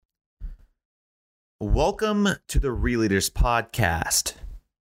Welcome to the Real Leaders Podcast.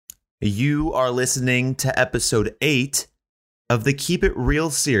 You are listening to episode 8 of the Keep It Real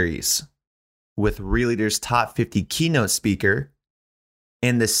series with Real Leaders Top 50 keynote speaker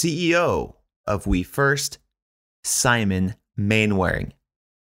and the CEO of We First, Simon Mainwaring.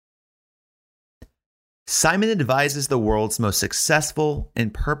 Simon advises the world's most successful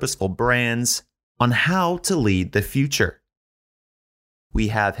and purposeful brands on how to lead the future. We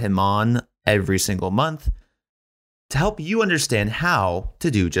have him on every single month to help you understand how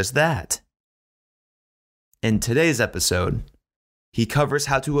to do just that. In today's episode, he covers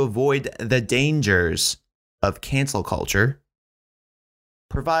how to avoid the dangers of cancel culture,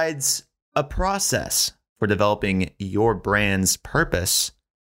 provides a process for developing your brand's purpose,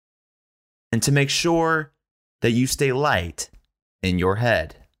 and to make sure that you stay light in your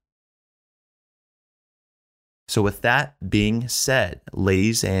head. So with that being said,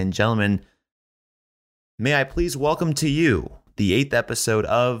 ladies and gentlemen, may I please welcome to you the 8th episode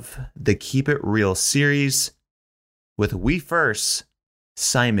of the Keep It Real series with We First,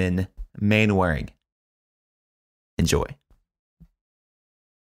 Simon Mainwaring. Enjoy. I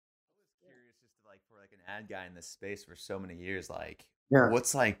was curious, just for an ad guy in this space for so many years,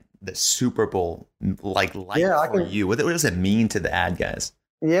 what's the Super Bowl for you? What does it mean to the ad guys?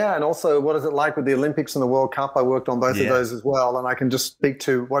 Yeah, and also what is it like with the Olympics and the World Cup? I worked on both of those as well, and I can just speak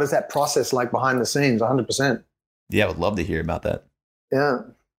to what is that process like behind the scenes, 100%. Yeah, I would love to hear about that. Yeah,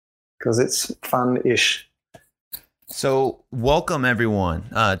 because it's fun-ish. So welcome, everyone,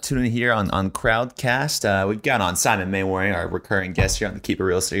 tuning in here on Crowdcast. We've got on Simon Mainwaring, our recurring guest here on the Keep It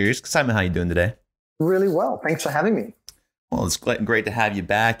Real series. Simon, how are you doing today? Really well. Thanks for having me. Well, it's great to have you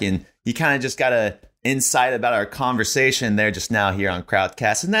back, and you kind of just got a insight about our conversation there just now here on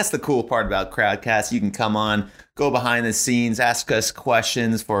Crowdcast. And that's the cool part about Crowdcast. You can come on, go behind the scenes, ask us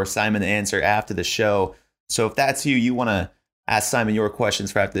questions for Simon to answer after the show. So if that's you want to ask Simon your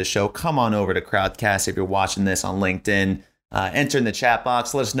questions for after the show, come on over to Crowdcast. If you're watching this on LinkedIn, enter in the chat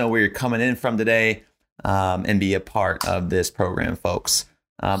box. Let us know where you're coming in from today and be a part of this program, folks.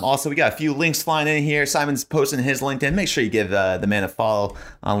 Also, we got a few links flying in here. Simon's posting his LinkedIn. Make sure you give the man a follow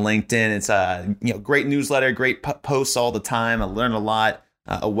on LinkedIn. It's a great newsletter, great posts all the time. I learn a lot,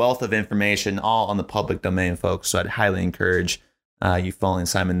 a wealth of information, all on the public domain, folks. So I'd highly encourage you following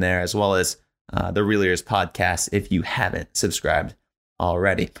Simon there, as well as the Real Leaders Podcast if you haven't subscribed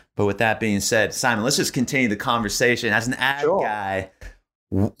already. But with that being said, Simon, let's just continue the conversation. As an ad guy,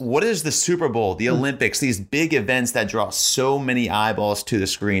 what is the Super Bowl, the Olympics, these big events that draw so many eyeballs to the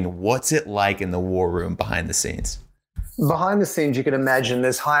screen? What's it like in the war room behind the scenes? Behind the scenes, you can imagine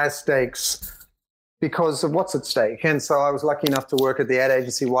there's higher stakes because of what's at stake. And so I was lucky enough to work at the ad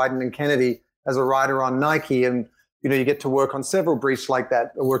agency Wieden & Kennedy as a writer on Nike. And, you get to work on several briefs like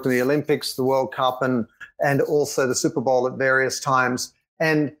that. I worked in the Olympics, the World Cup, and also the Super Bowl at various times.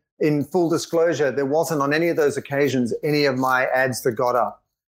 And in full disclosure, there wasn't on any of those occasions any of my ads that got up.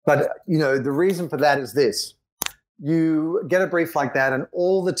 But, the reason for that is this. You get a brief like that and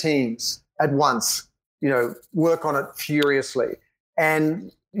all the teams at once, work on it furiously.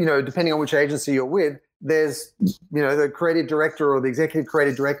 And, depending on which agency you're with, there's, the creative director or the executive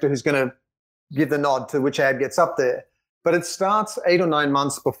creative director who's going to give the nod to which ad gets up there. But it starts 8 or 9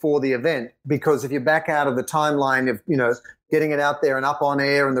 months before the event, because if you back out of the timeline of, getting it out there and up on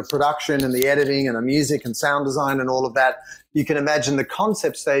air and the production and the editing and the music and sound design and all of that, you can imagine the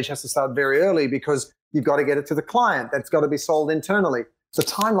concept stage has to start very early because you've got to get it to the client. That's got to be sold internally. So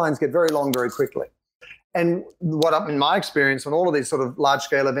timelines get very long very quickly. And what in my experience on all of these sort of large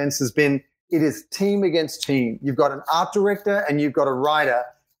scale events has been, it is team against team. You've got an art director and you've got a writer,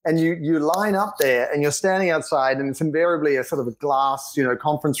 and you line up there and you're standing outside, and it's invariably a sort of a glass,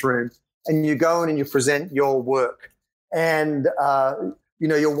 conference room, and you go in and you present your work. And,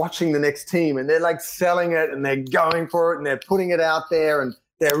 you're watching the next team and they're selling it and they're going for it and they're putting it out there and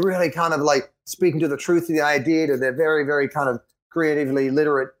they're really kind of speaking to the truth of the idea to their very, very kind of creatively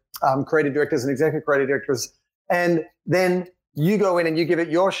literate creative directors and executive creative directors. And then you go in and you give it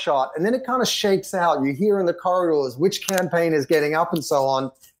your shot, and then it kind of shakes out. You hear in the corridors which campaign is getting up and so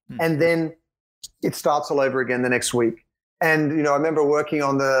on. And then it starts all over again the next week. And, I remember working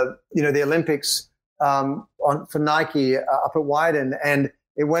on the Olympics for Nike up at Wieden, and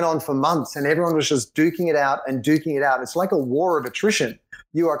it went on for months, and everyone was just duking it out. It's like a war of attrition.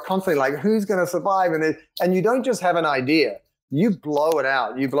 You are constantly who's going to survive? And you don't just have an idea. You blow it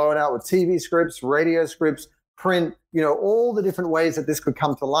out. You blow it out with TV scripts, radio scripts, print, all the different ways that this could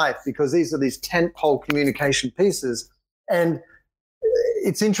come to life, because these are these tentpole communication pieces. And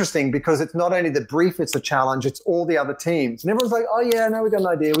it's interesting because it's not only the brief, it's a challenge, it's all the other teams. And everyone's like, oh yeah, no, we got an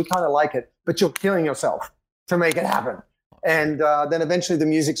idea. We kind of like it, but you're killing yourself to make it happen. And then eventually the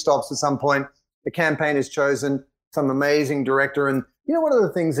music stops at some point. The campaign is chosen, some amazing director. And one of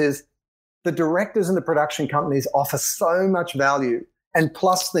the things is the directors and the production companies offer so much value and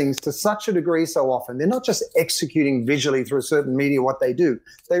plus things to such a degree so often. They're not just executing visually through a certain media what they do.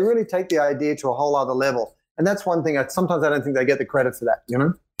 They really take the idea to a whole other level. And that's one thing, sometimes I don't think they get the credit for that,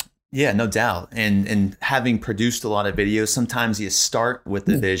 Yeah, no doubt. And having produced a lot of videos, sometimes you start with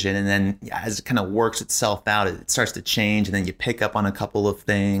the vision and then as it kind of works itself out, it starts to change and then you pick up on a couple of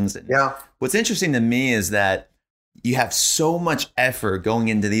things. And what's interesting to me is that you have so much effort going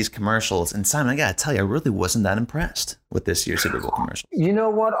into these commercials. And Simon, I got to tell you, I really wasn't that impressed with this year's Super Bowl commercial. You know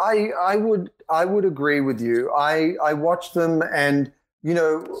what? I would agree with you. I watched them and,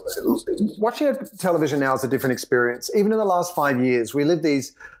 watching television now is a different experience. Even in the last 5 years, we live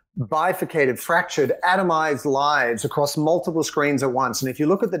these bifurcated, fractured, atomized lives across multiple screens at once. And if you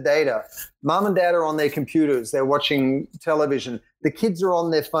look at the data, mom and dad are on their computers, they're watching television, the kids are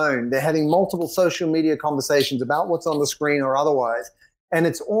on their phone, they're having multiple social media conversations about what's on the screen or otherwise. And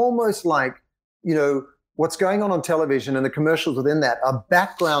it's almost like, what's going on television and the commercials within that are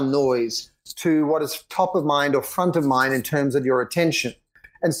background noise to what is top of mind or front of mind in terms of your attention.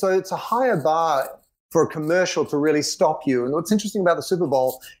 And so it's a higher bar for a commercial to really stop you. And what's interesting about the Super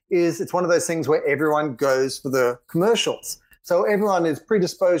Bowl is it's one of those things where everyone goes for the commercials. So everyone is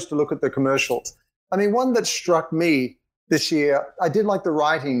predisposed to look at the commercials. I mean, one that struck me this year, I did like the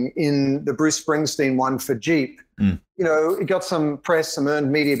writing in the Bruce Springsteen one for Jeep. It got some press, some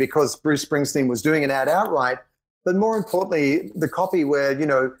earned media because Bruce Springsteen was doing an ad outright. But more importantly, the copy where,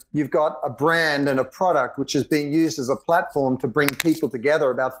 you've got a brand and a product which is being used as a platform to bring people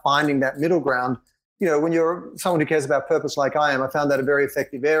together about finding that middle ground. When you're someone who cares about purpose like I am, I found that a very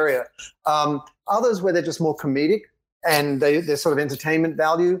effective area. Others where they're just more comedic and they're sort of entertainment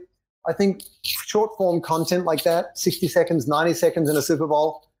value. I think short form content like that, 60 seconds, 90 seconds in a Super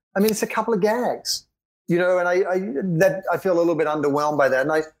Bowl, I mean, it's a couple of gags, and I feel a little bit underwhelmed by that.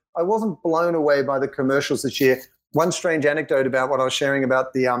 And I wasn't blown away by the commercials this year. One strange anecdote about what I was sharing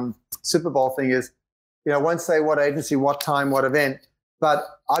about the Super Bowl thing is, I won't say what agency, what time, what event, but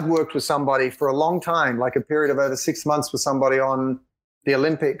I'd worked with somebody for a long time, like a period of over 6 months with somebody on the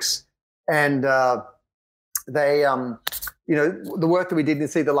Olympics. And they, the work that we did didn't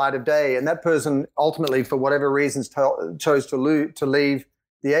see the light of day. And that person ultimately, for whatever reasons, chose to leave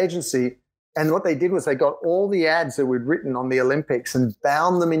the agency. And what they did was they got all the ads that we'd written on the Olympics and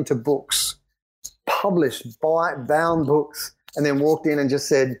bound them into books, published, bound books, and then walked in and just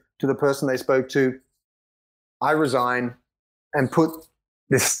said to the person they spoke to, I resign, and put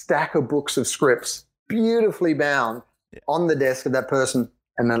this stack of books of scripts, beautifully bound, on the desk of that person,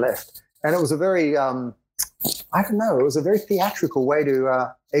 and then left. And it was a very, it was a very theatrical way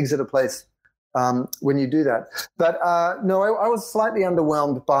to exit a place when you do that. But no, I was slightly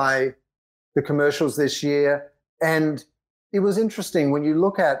underwhelmed by the commercials this year. And it was interesting when you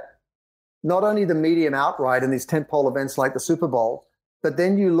look at not only the medium outright in these tentpole events like the Super Bowl, but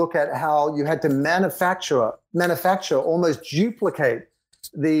then you look at how you had to manufacture, almost duplicate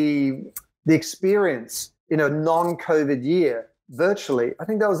the experience in a non-COVID year virtually. I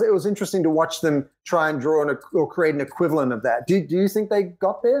think it was interesting to watch them try and draw or create an equivalent of that. Do you think they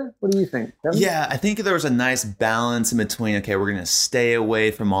got there? What do you think, Kevin? Yeah, I think there was a nice balance in between, okay, we're going to stay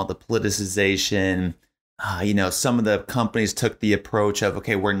away from all the politicization. Some of the companies took the approach of,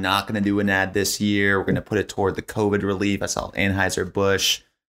 okay, we're not going to do an ad this year. We're going to put it toward the COVID relief. I saw Anheuser-Busch,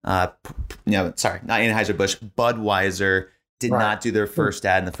 not Anheuser-Busch, Budweiser did not do their first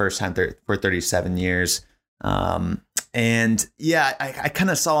ad in the first time for 37 years. And yeah, I kind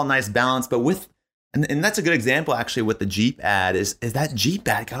of saw a nice balance, but and that's a good example actually with the Jeep ad is that Jeep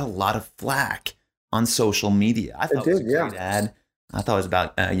ad got a lot of flack on social media. I thought it was a great ad. I thought it was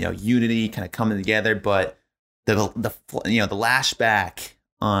about unity kind of coming together, but the lashback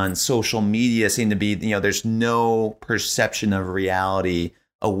on social media seemed to be there's no perception of reality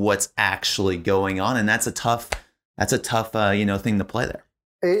of what's actually going on, and that's a tough thing to play there.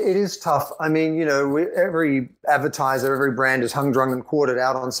 It is tough. I mean, every advertiser, every brand is hung, drung, and quartered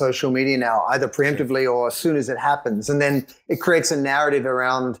out on social media now, either preemptively or as soon as it happens, and then it creates a narrative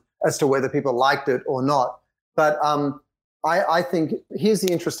around as to whether people liked it or not. But I think here's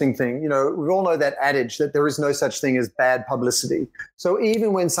the interesting thing. We all know that adage that there is no such thing as bad publicity. So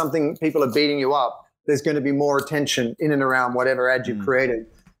even when people are beating you up, there's going to be more attention in and around whatever ad you've created.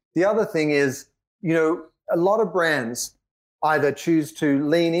 The other thing is, a lot of brands either choose to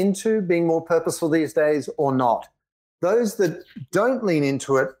lean into being more purposeful these days or not. Those that don't lean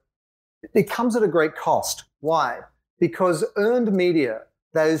into it, it comes at a great cost. Why? Because earned media,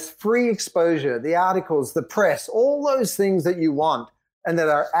 those free exposure, the articles, the press, all those things that you want and that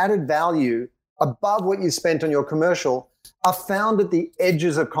are added value above what you spent on your commercial are found at the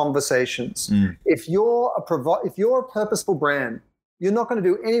edges of conversations. If you're a purposeful brand, you're not going to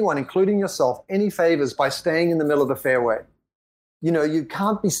do anyone, including yourself, any favors by staying in the middle of the fairway. You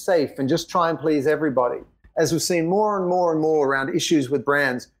can't be safe and just try and please everybody. As we've seen more and more and more around issues with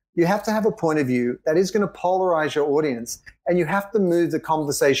brands, you have to have a point of view that is going to polarize your audience, and you have to move the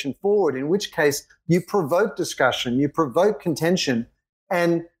conversation forward, in which case you provoke discussion, you provoke contention.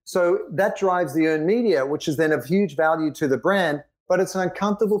 And so that drives the earned media, which is then of huge value to the brand, but it's an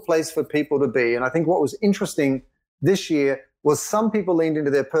uncomfortable place for people to be. And I think what was interesting this year was some people leaned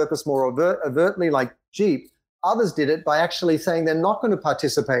into their purpose more overtly, like Jeep. Others did it by actually saying they're not going to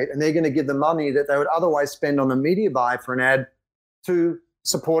participate and they're going to give the money that they would otherwise spend on a media buy for an ad to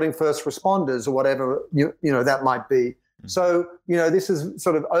supporting first responders or whatever that might be. So, this is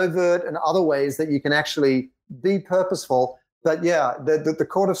sort of overt and other ways that you can actually be purposeful. But yeah, the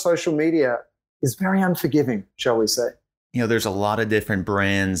court of social media is very unforgiving, shall we say. There's a lot of different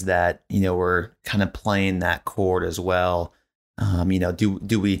brands that, were kind of playing that chord as well.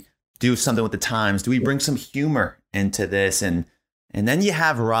 Do we do something with the times? Do we bring some humor into this? And then you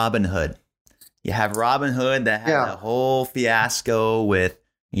have Robinhood. You have Robinhood that had a whole fiasco with,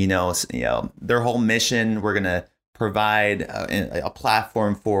 their whole mission. We're going to provide a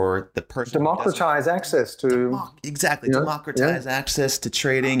platform for the person. Democratize access to. Democratize access to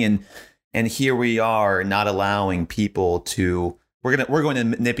trading. And here we are not allowing people to, we're going to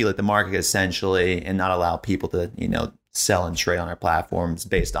manipulate the market essentially and not allow people to, sell and trade on our platforms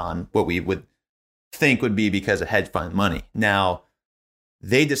based on what we would think would be because of hedge fund money. Now,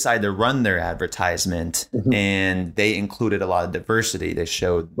 they decided to run their advertisement and they included a lot of diversity. They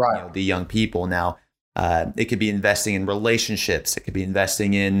showed the young people. Now, it could be investing in relationships. It could be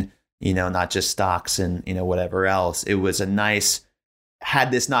investing in, not just stocks and, whatever else. It was a nice,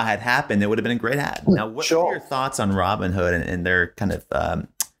 had this not had happened, it would have been a great ad. Now, what are your thoughts on Robinhood and their kind of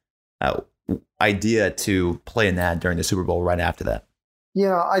idea to play an ad during the Super Bowl right after that?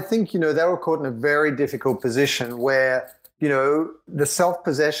 Yeah, I think, they were caught in a very difficult position where, the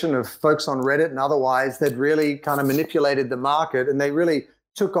self-possession of folks on Reddit and otherwise that really kind of manipulated the market, and they really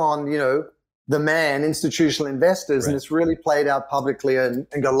took on, the institutional investors, and it's really played out publicly and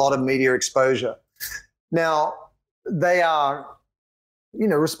got a lot of media exposure. Now, they are,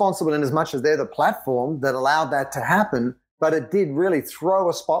 responsible in as much as they're the platform that allowed that to happen, but it did really throw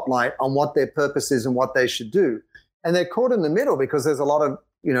a spotlight on what their purpose is and what they should do. And they're caught in the middle because there's a lot of,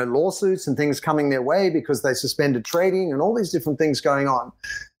 lawsuits and things coming their way because they suspended trading and all these different things going on.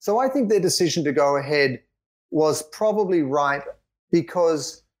 So I think their decision to go ahead was probably right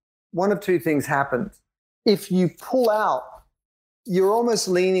because one of two things happened. If you pull out, you're almost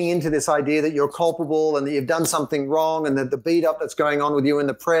leaning into this idea that you're culpable and that you've done something wrong and that the beat up that's going on with you in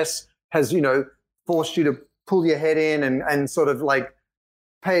the press has, forced you to pull your head in and sort of like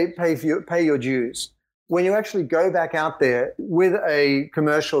pay your dues. When you actually go back out there with a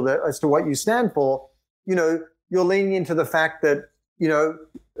commercial that as to what you stand for, you're leaning into the fact that, you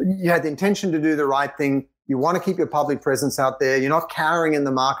had the intention to do the right thing. You want to keep your public presence out there. You're not cowering in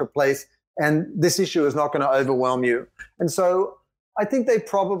the marketplace, and this issue is not going to overwhelm you. And so I think they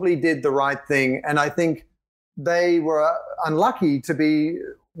probably did the right thing. And I think they were unlucky to be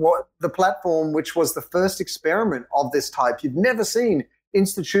the platform, which was the first experiment of this type. You've never seen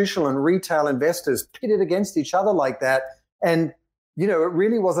institutional and retail investors pitted against each other like that. And, it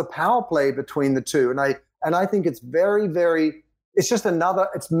really was a power play between the two. And I think it's very, very, it's just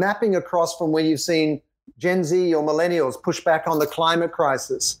it's mapping across from where you've seen Gen Z or millennials push back on the climate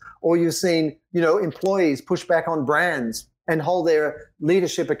crisis, or you've seen, employees push back on brands and hold their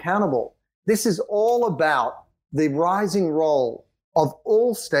leadership accountable. This is all about the rising role of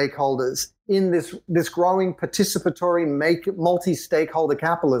all stakeholders in this growing participatory multi-stakeholder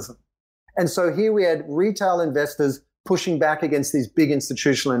capitalism. And so here we had retail investors pushing back against these big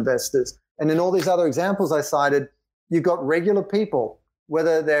institutional investors. And in all these other examples I cited, you've got regular people,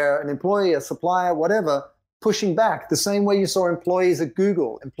 whether they're an employee, a supplier, whatever, pushing back the same way you saw employees at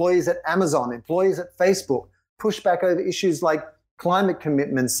Google, employees at Amazon, employees at Facebook push back over issues like climate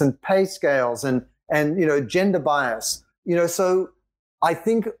commitments and pay scales and gender bias. So I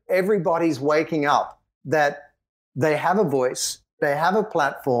think everybody's waking up that they have a voice, they have a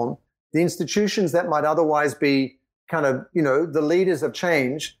platform. The institutions that might otherwise be kind of, the leaders of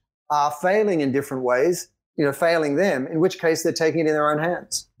change are failing in different ways, failing them, in which case they're taking it in their own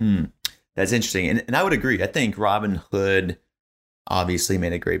hands. that's interesting. And I would agree. I think Robinhood obviously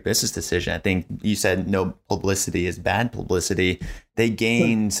made a great business decision. I think you said no publicity is bad publicity. They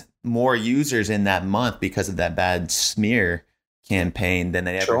gained more users in that month because of that bad smear campaign than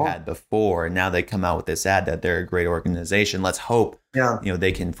they ever had before. And now they come out with this ad that they're a great organization. Let's hope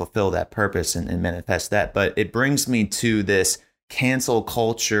they can fulfill that purpose and manifest that. But it brings me to this cancel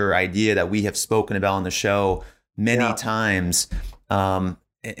culture idea that we have spoken about on the show many times. And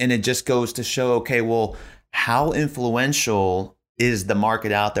it just goes to show, okay, well, how influential is the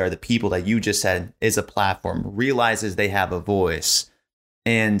market out there, the people that you just said is a platform, realizes they have a voice.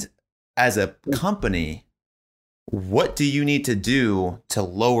 And as a company, what do you need to do to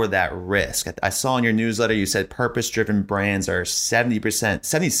lower that risk? I saw in your newsletter, you said purpose-driven brands are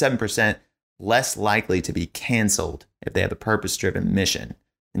 77% less likely to be canceled if they have a purpose-driven mission,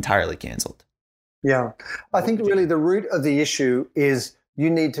 entirely canceled. Yeah. I think really the root of the issue is you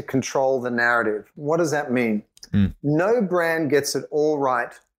need to control the narrative. What does that mean? No brand gets it all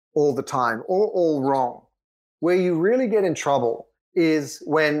right all the time or all wrong. Where you really get in trouble is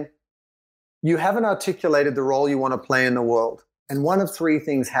when you haven't articulated the role you want to play in the world. And one of three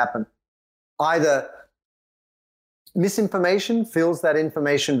things happen. Either misinformation fills that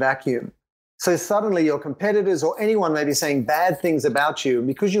information vacuum. So suddenly your competitors or anyone may be saying bad things about you.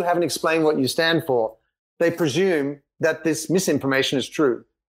 Because you haven't explained what you stand for, they presume that this misinformation is true.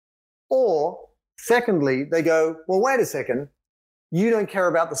 Or secondly, they go, well, wait a second, you don't care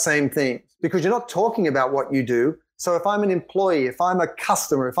about the same things because you're not talking about what you do. So if I'm an employee, if I'm a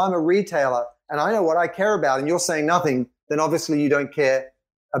customer, if I'm a retailer, and I know what I care about and you're saying nothing, then obviously you don't care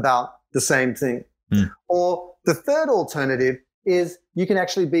about the same thing. Or the third alternative is you can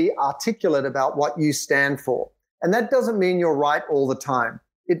actually be articulate about what you stand for. And that doesn't mean you're right all the time.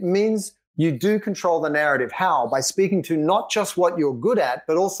 It means you do control the narrative. How? By speaking to not just what you're good at,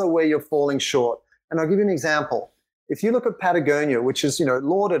 but also where you're falling short. And I'll give you an example. If you look at Patagonia, which is,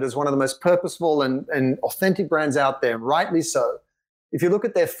 lauded as one of the most purposeful and authentic brands out there, and rightly so. If you look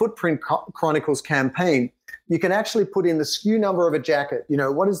at their Footprint Chronicles campaign, you can actually put in the SKU number of a jacket.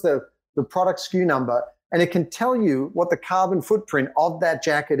 What is the product SKU number? And it can tell you what the carbon footprint of that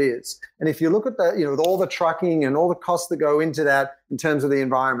jacket is. And if you look at all the trucking and all the costs that go into that in terms of the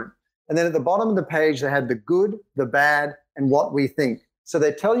environment. And then at the bottom of the page, they had the good, the bad, and what we think. So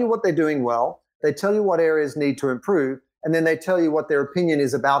they tell you what they're doing well. They tell you what areas need to improve. And then they tell you what their opinion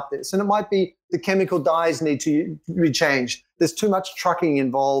is about this. And it might be the chemical dyes need to be changed. There's too much trucking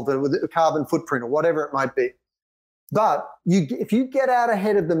involved with the carbon footprint or whatever it might be. But if you get out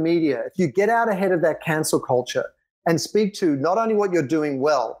ahead of the media, if you get out ahead of that cancel culture and speak to not only what you're doing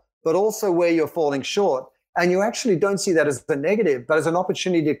well, but also where you're falling short, and you actually don't see that as a negative, but as an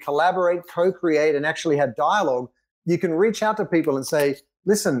opportunity to collaborate, co-create, and actually have dialogue, you can reach out to people and say,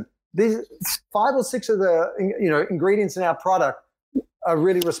 listen, these 5 or 6 of the ingredients in our product are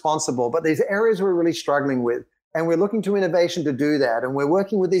really responsible, but these areas we're really struggling with, and we're looking to innovation to do that, and we're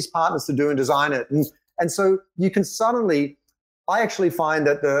working with these partners to do and design it. And so you can suddenly, I actually find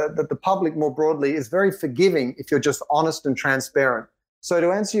that the public more broadly is very forgiving if you're just honest and transparent. So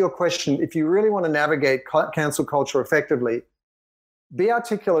to answer your question, if you really want to navigate cancel culture effectively, be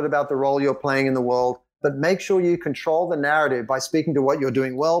articulate about the role you're playing in the world, but make sure you control the narrative by speaking to what you're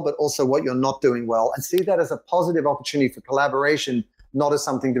doing well, but also what you're not doing well, and see that as a positive opportunity for collaboration, not as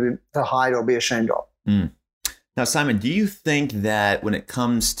something to hide or be ashamed of. Now, Simon, do you think that when it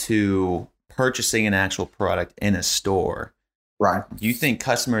comes to purchasing an actual product in a store, right, do you think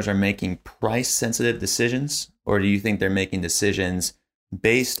customers are making price-sensitive decisions, or do you think they're making decisions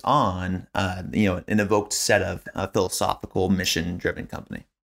based on an evoked set of philosophical, mission-driven company?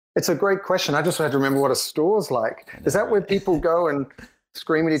 It's a great question. I just have to remember what a store's like. Is that where people go and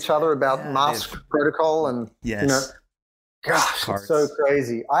scream at each other about mask protocol? And gosh, it's so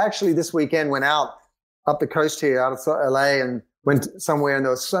crazy. I actually this weekend went out up the coast here, out of LA, and went somewhere, and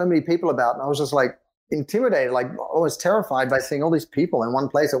there were so many people about, and I was just like intimidated, like almost terrified by seeing all these people in one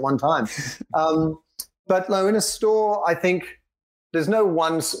place at one time. But in a store, I think there's no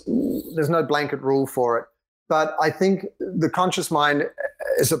blanket rule for it. But I think the conscious mind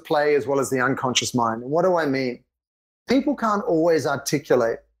is at play as well as the unconscious mind. And what do I mean? People can't always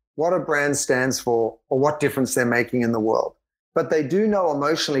articulate what a brand stands for or what difference they're making in the world. But they do know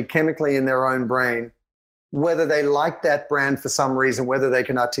emotionally, chemically in their own brain, whether they like that brand for some reason, whether they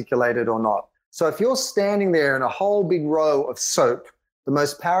can articulate it or not. So if you're standing there in a whole big row of soap, the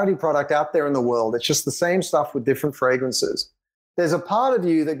most parody product out there in the world, it's just the same stuff with different fragrances. There's a part of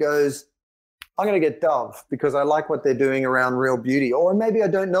you that goes, I'm going to get Dove because I like what they're doing around real beauty. Or maybe I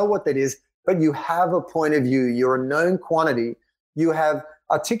don't know what that is, but you have a point of view. You're a known quantity. You have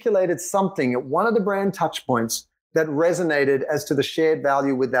articulated something at one of the brand touch points that resonated as to the shared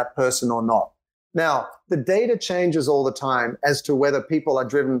value with that person or not. Now, the data changes all the time as to whether people are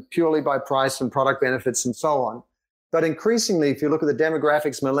driven purely by price and product benefits and so on. But increasingly, if you look at the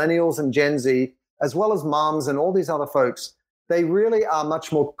demographics, millennials and Gen Z, as well as moms and all these other folks, they really are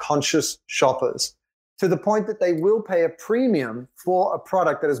much more conscious shoppers, to the point that they will pay a premium for a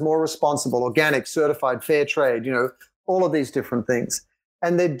product that is more responsible, organic, certified, fair trade, all of these different things.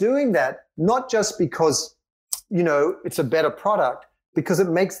 And they're doing that not just because, it's a better product, because it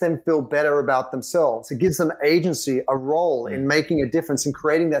makes them feel better about themselves. It gives them agency, a role in making a difference in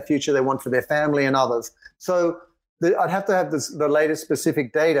creating that future they want for their family and others. So I'd have to have the latest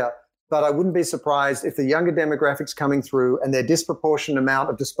specific data, but I wouldn't be surprised if the younger demographics coming through and their disproportionate amount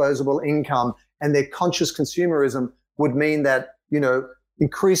of disposable income and their conscious consumerism would mean that,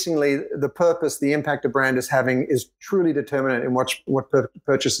 increasingly the purpose, the impact a brand is having is truly determinant in what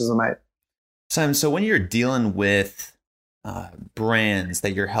purchases are made. Simon, so when you're dealing with brands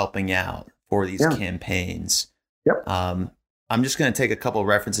that you're helping out for these campaigns, I'm just going to take a couple of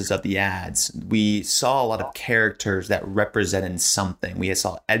references of the ads. We saw a lot of characters that represented something. We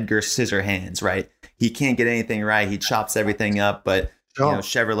saw Edgar Scissorhands, right? He can't get anything right. He chops everything up, but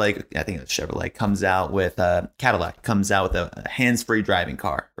Chevrolet, I think it's Chevrolet, comes out with Cadillac comes out with a hands-free driving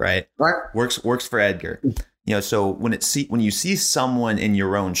car, right? Right. Works for Edgar. So when you see someone in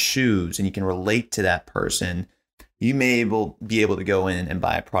your own shoes and you can relate to that person, you may be able to go in and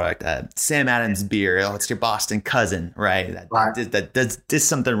buy a product. Sam Adams beer. Oh, it's your Boston cousin, right? That did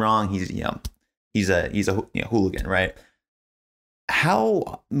something wrong. He's a hooligan, right?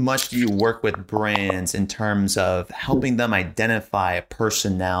 How much do you work with brands in terms of helping them identify a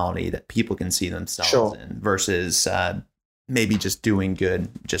personality that people can see themselves in versus maybe just doing good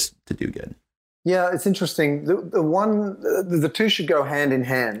just to do good? Yeah, it's interesting. The two should go hand in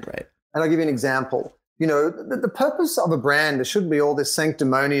hand. Right. And I'll give you an example. The purpose of a brand, there shouldn't be all this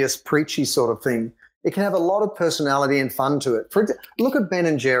sanctimonious, preachy sort of thing. It can have a lot of personality and fun to it. For example, look at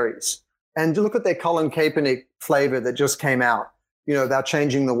Ben & Jerry's and look at their Colin Kaepernick flavor that just came out, about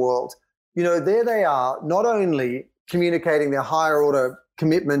changing the world. There they are, not only communicating their higher order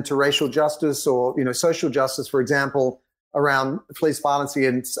commitment to racial justice or, social justice, for example, around police violence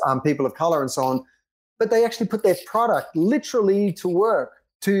against people of color and so on, but they actually put their product literally to work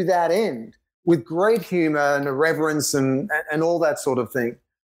to that end, with great humor and irreverence and all that sort of thing.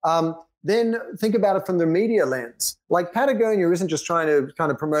 Then think about it from the media lens. Like Patagonia isn't just trying to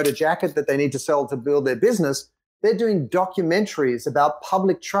kind of promote a jacket that they need to sell to build their business. They're doing documentaries about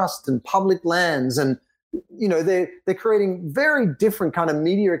public trust and public lands. And, they're creating very different kind of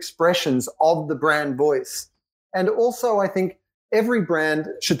media expressions of the brand voice. And also, I think every brand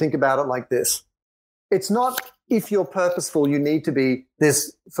should think about it like this. It's not if you're purposeful, you need to be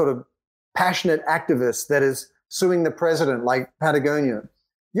this sort of passionate activist that is suing the president like Patagonia.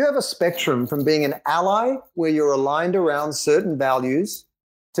 You have a spectrum from being an ally where you're aligned around certain values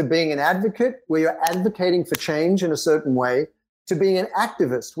to being an advocate where you're advocating for change in a certain way to being an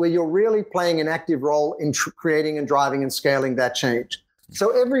activist where you're really playing an active role in creating and driving and scaling that change.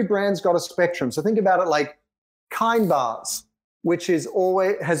 So every brand's got a spectrum. So think about it like Kind Bars, which is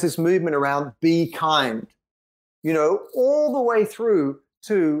always has this movement around be kind, all the way through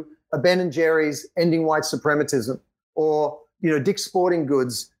to a Ben & Jerry's ending white supremacism, or, Dick's Sporting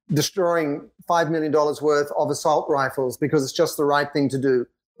Goods destroying $5 million worth of assault rifles because it's just the right thing to do,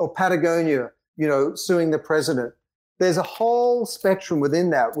 or Patagonia, suing the president. There's a whole spectrum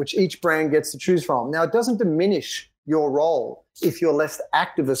within that, which each brand gets to choose from. Now, it doesn't diminish your role if you're less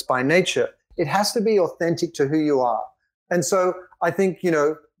activist by nature. It has to be authentic to who you are. And so I think,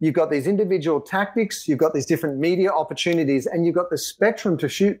 you've got these individual tactics, you've got these different media opportunities, and you've got the spectrum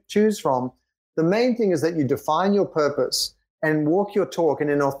to choose from. The main thing is that you define your purpose and walk your talk in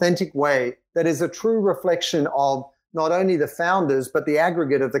an authentic way that is a true reflection of not only the founders, but the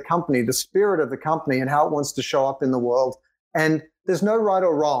aggregate of the company, the spirit of the company and how it wants to show up in the world. And there's no right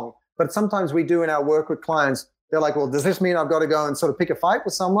or wrong, but sometimes we do in our work with clients. They're like, well, does this mean I've got to go and sort of pick a fight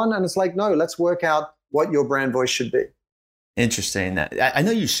with someone? And it's like, no, let's work out what your brand voice should be. Interesting. I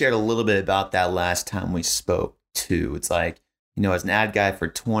know you shared a little bit about that last time we spoke too. It's like, as an ad guy for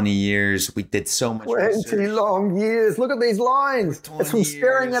 20 years, we did so much 20 research. long years. Look at these lines. It's from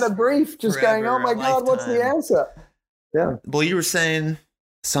staring at a brief, just going, oh my God, what's the answer? Yeah. Well, you were saying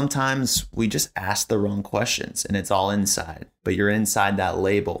sometimes we just ask the wrong questions and it's all inside, but you're inside that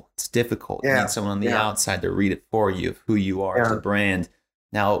label. It's difficult. You need someone on the outside to read it for you of who you are as a brand.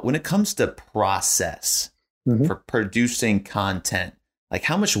 Now, when it comes to process for producing content, like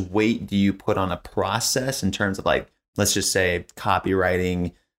how much weight do you put on a process in terms of like let's just say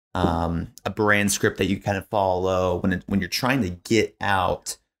copywriting, a brand script that you kind of follow when you're trying to get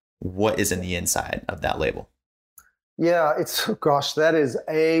out what is in the inside of that label? Yeah, that is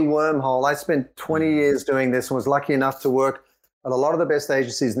a wormhole. I spent 20 years doing this and was lucky enough to work at a lot of the best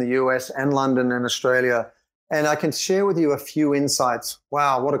agencies in the US and London and Australia. And I can share with you a few insights.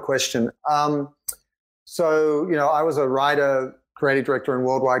 Wow, what a question. So, I was a writer, creative director, and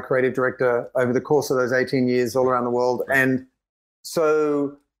worldwide creative director over the course of those 18 years all around the world. And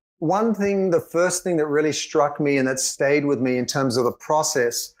so the first thing that really struck me and that stayed with me in terms of the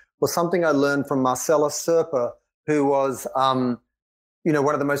process was something I learned from Marcelo Serpa, who was, one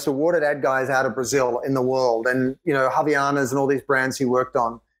of the most awarded ad guys out of Brazil in the world, and, Havaianas and all these brands he worked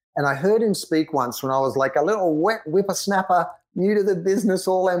on. And I heard him speak once when I was like a little wet whippersnapper, new to the business,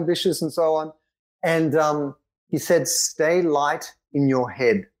 all ambitious and so on. And he said, stay light in your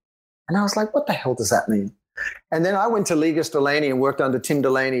head. And I was like, what the hell does that mean? And then I went to Legis Delaney and worked under Tim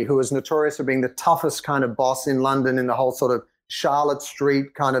Delaney, who was notorious for being the toughest kind of boss in London in the whole sort of Charlotte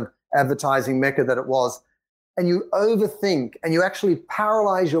Street kind of advertising mecca that it was. And you overthink and you actually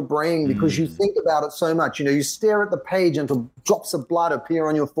paralyze your brain because you think about it so much. You stare at the page until drops of blood appear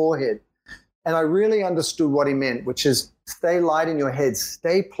on your forehead. And I really understood what he meant, which is stay light in your head,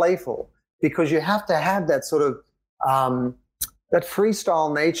 stay playful, because you have to have that sort of that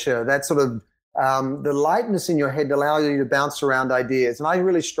freestyle nature, that sort of the lightness in your head to allow you to bounce around ideas. And I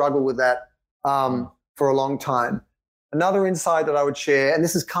really struggled with that for a long time. Another insight that I would share, and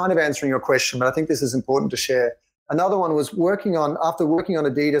this is kind of answering your question, but I think this is important to share. Another one was after working on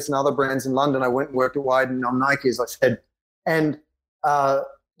Adidas and other brands in London, I went and worked at Wieden on Nike, as I said. And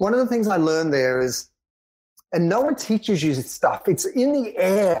one of the things I learned there is, and no one teaches you this stuff. It's in the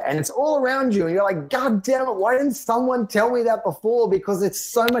air and it's all around you. And you're like, God damn it, why didn't someone tell me that before? Because it's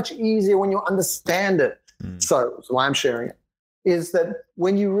so much easier when you understand it. So why I'm sharing it is that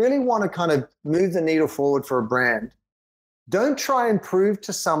when you really want to kind of move the needle forward for a brand, don't try and prove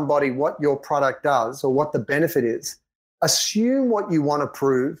to somebody what your product does or what the benefit is. Assume what you want to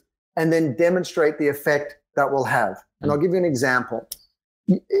prove and then demonstrate the effect that will have. And I'll give you an example.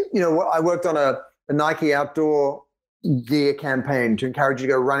 I worked on a Nike outdoor gear campaign to encourage you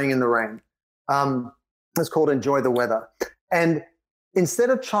to go running in the rain. It's called Enjoy the Weather. And instead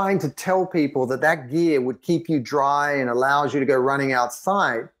of trying to tell people that gear would keep you dry and allows you to go running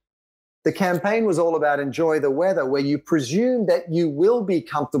outside, the campaign was all about enjoy the weather, where you presume that you will be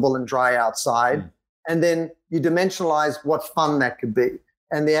comfortable and dry outside, and then you dimensionalize what fun that could be.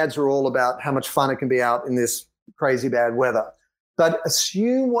 And the ads are all about how much fun it can be out in this crazy bad weather. But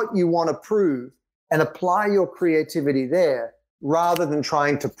assume what you want to prove and apply your creativity there rather than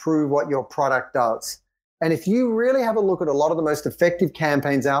trying to prove what your product does. And if you really have a look at a lot of the most effective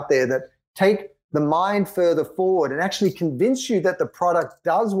campaigns out there that take the mind further forward and actually convince you that the product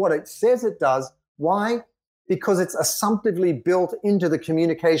does what it says it does. Why? Because it's assumptively built into the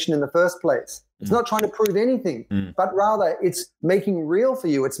communication in the first place. It's not trying to prove anything, but rather it's making real for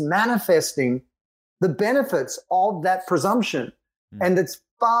you. It's manifesting the benefits of that presumption. And it's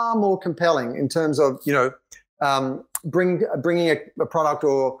far more compelling in terms of, bringing a product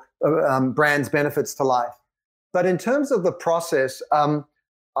or brand's benefits to life. But in terms of the process,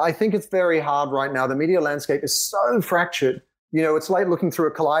 I think it's very hard right now. The media landscape is so fractured. It's like looking through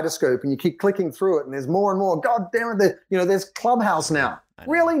a kaleidoscope and you keep clicking through it and there's more and more. God damn it, there's Clubhouse now.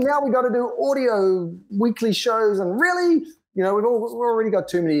 Really? Now we got to do audio weekly shows and really, we've already got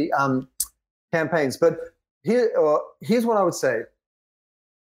too many campaigns. But here's what I would say.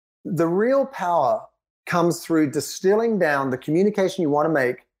 The real power comes through distilling down the communication you want to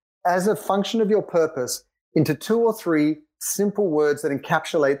make as a function of your purpose into 2 or 3 simple words that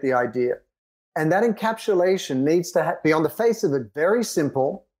encapsulate the idea. And that encapsulation needs to be on the face of it very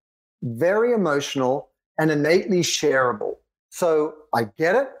simple, very emotional, and innately shareable. So I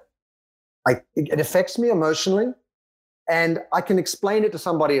get it. It affects me emotionally, and I can explain it to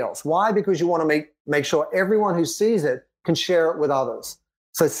somebody else. Why? Because you want to make sure everyone who sees it can share it with others.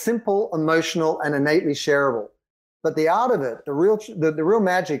 So simple, emotional, and innately shareable. But the art of it, the real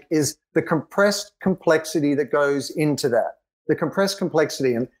magic is the compressed complexity that goes into that. The compressed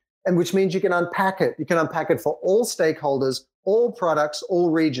complexity, and which means you can unpack it. You can unpack it for all stakeholders, all products,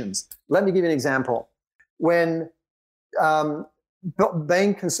 all regions. Let me give you an example. When Bain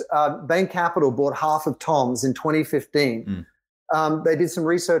Capital bought half of Tom's in 2015, they did some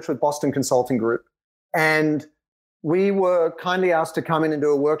research with Boston Consulting Group, and we were kindly asked to come in and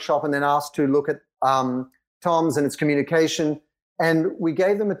do a workshop and then asked to look at Tom's and its communication. And we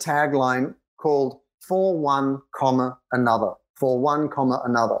gave them a tagline called for one, comma, another. For one, comma,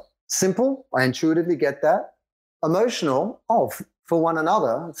 another. Simple. I intuitively get that. emotional, for one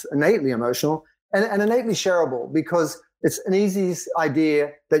another. It's innately emotional and innately shareable because it's an easy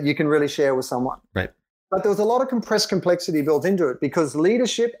idea that you can really share with someone. Right. But there was a lot of compressed complexity built into it because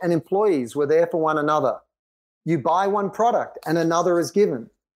leadership and employees were there for one another. You buy one product and another is given.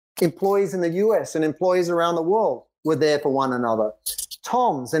 Employees in the US and employees around the world were there for one another.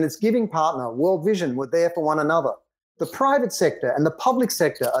 Tom's and its giving partner, World Vision, were there for one another. The private sector and the public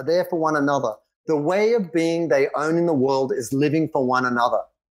sector are there for one another. The way of being they own in the world is living for one another.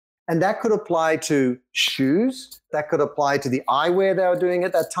 And that could apply to shoes. That could apply to the eyewear they were doing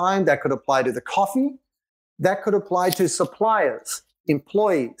at that time. That could apply to the coffee. That could apply to suppliers,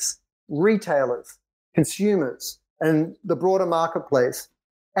 employees, retailers, consumers, and the broader marketplace.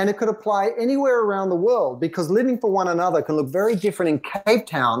 And it could apply anywhere around the world because living for one another can look very different in Cape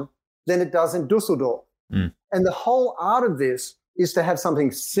Town than it does in Dusseldorf. And the whole art of this is to have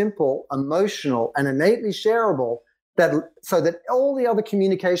something simple, emotional, and innately shareable so that all the other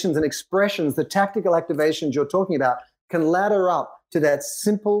communications and expressions, the tactical activations you're talking about, can ladder up to that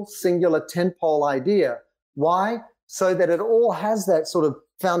simple, singular tentpole idea. Why? So that it all has that sort of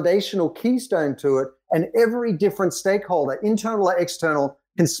foundational keystone to it, and every different stakeholder, internal or external,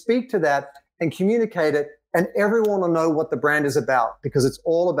 can speak to that and communicate it, and everyone will know what the brand is about because it's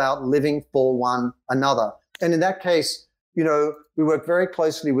all about living for one another. And in that case, we work very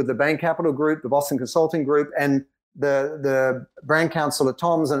closely with the Bain Capital Group, the Boston Consulting Group, and the brand council at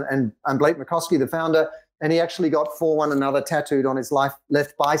Tom's and Blake McCoskey, the founder, and he actually got for one another tattooed on his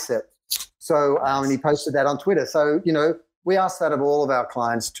left bicep. So, and he posted that on Twitter. So, we ask that of all of our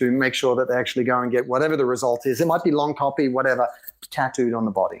clients to make sure that they actually go and get whatever the result is. It might be long copy, whatever, tattooed on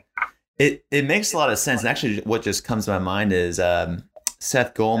the body. It makes a lot of sense. And actually, what just comes to my mind is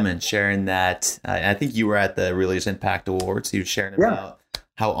Seth Goldman sharing that. I think you were at the Realize Impact Awards. He was sharing about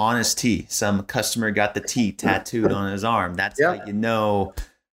how Honest Tea, some customer got the T tattooed on his arm. That's how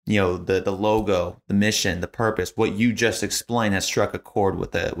the logo, the mission, the purpose, what you just explained has struck a chord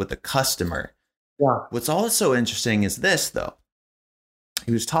with the customer. Yeah. What's also interesting is this, though.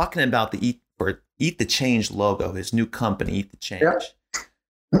 He was talking about the Eat the Change logo, his new company, Eat the Change. Yeah.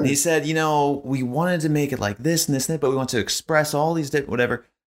 And he said, we wanted to make it like this and this and that, but we want to express all these different whatever.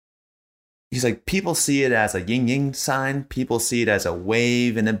 He's like, people see it as a yin-yang sign. People see it as a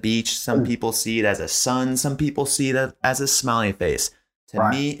wave in a beach. Some people see it as a sun. Some people see it as a smiley face. To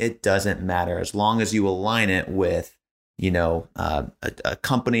me, it doesn't matter as long as you align it with, a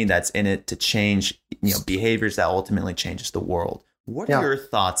company that's in it to change, behaviors that ultimately changes the world. What are your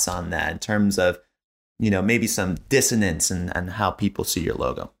thoughts on that in terms of, maybe some dissonance and how people see your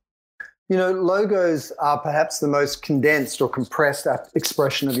logo? Logos are perhaps the most condensed or compressed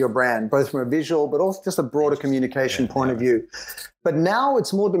expression of your brand, both from a visual, but also just a broader communication point of view. But now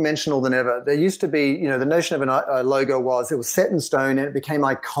it's more dimensional than ever. There used to be, the notion of a logo it was set in stone and it became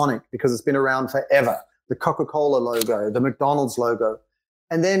iconic because it's been around forever. The Coca-Cola logo, the McDonald's logo.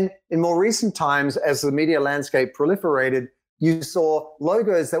 And then in more recent times, as the media landscape proliferated, you saw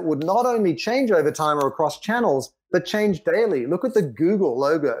logos that would not only change over time or across channels, but change daily. Look at the Google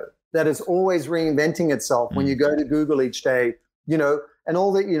logo that is always reinventing itself when you go to Google each day, and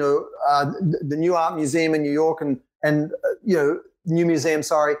all the, the New Art Museum in New York and New Museum,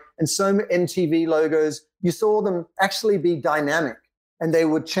 and so many MTV logos, you saw them actually be dynamic and they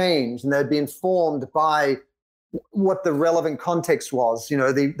would change and they'd be informed by what the relevant context was,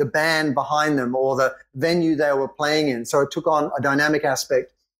 the band behind them or the venue they were playing in. So it took on a dynamic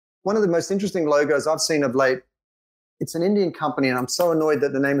aspect. One of the most interesting logos I've seen of late, it's an Indian company, and I'm so annoyed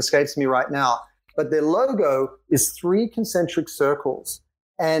that the name escapes me right now, but their logo is 3 concentric circles.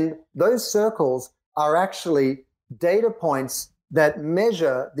 And those circles are actually data points that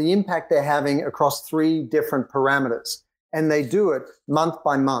measure the impact they're having across 3 different parameters. And they do it month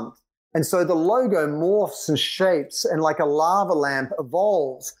by month. And so the logo morphs and shapes and like a lava lamp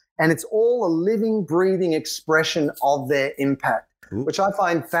evolves, and it's all a living, breathing expression of their impact, which I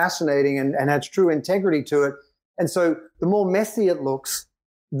find fascinating and has true integrity to it. And so the more messy it looks,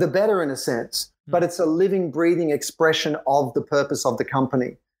 the better in a sense, but it's a living, breathing expression of the purpose of the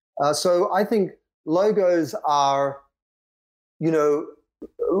company. So I think logos are,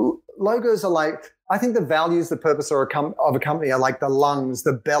 logos are like, I think the values, the purpose of a company are like the lungs,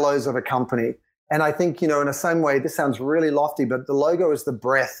 the bellows of a company. And I think, in the same way, this sounds really lofty, but the logo is the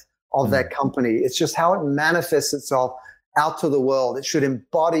breath of that company. It's just how it manifests itself out to the world. It should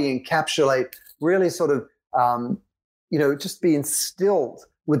embody, encapsulate, really sort of, just be instilled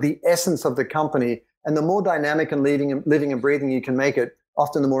with the essence of the company. And the more dynamic and living and breathing you can make it,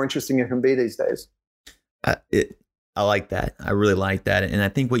 often the more interesting it can be these days. I like that. I really like that. And I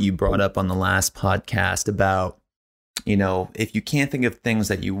think what you brought up on the last podcast about if you can't think of things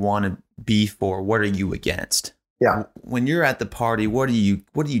that you want to be for, what are you against? Yeah. When you're at the party, what do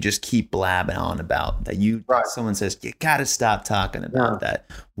you just keep blabbing on about that someone says, you got to stop talking about that.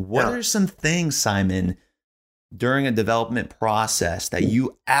 What are some things, Simon, during a development process that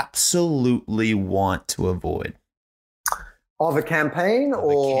you absolutely want to avoid? Of a campaign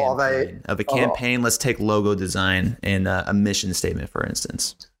or of a campaign? Let's take logo design and a mission statement, for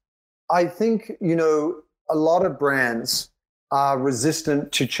instance. I think, a lot of brands are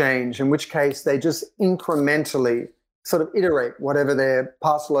resistant to change, in which case they just incrementally sort of iterate whatever their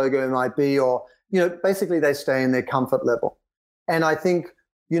past logo might be, or, basically they stay in their comfort level. And I think,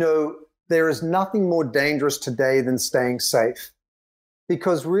 there is nothing more dangerous today than staying safe,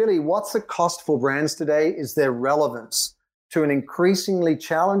 because really what's the cost for brands today is their relevance to an increasingly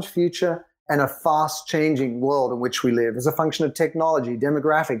challenged future and a fast changing world in which we live as a function of technology,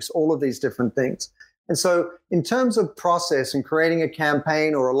 demographics, all of these different things. And so in terms of process and creating a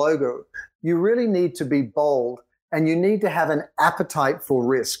campaign or a logo, you really need to be bold and you need to have an appetite for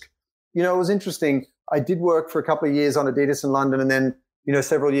risk. It was interesting. I did work for a couple of years on Adidas in London and then,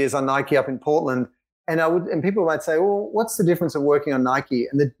 several years on Nike up in Portland. And people might say, well, what's the difference of working on Nike?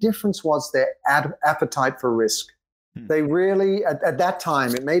 And the difference was their appetite for risk. They really, at that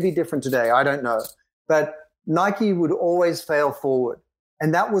time, it may be different today, I don't know, but Nike would always fail forward.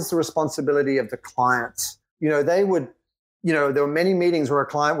 And that was the responsibility of the clients. They would, there were many meetings where a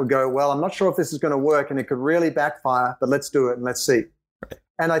client would go, well, I'm not sure if this is going to work and it could really backfire, but let's do it and let's see. Right.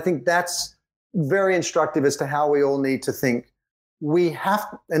 And I think that's very instructive as to how we all need to think. We have,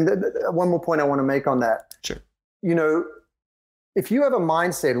 and one more point I want to make on that. Sure. If you have a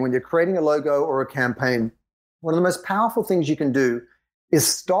mindset when you're creating a logo or a campaign, one of the most powerful things you can do is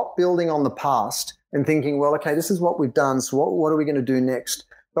stop building on the past and thinking, well, okay, this is what we've done, so what are we going to do next?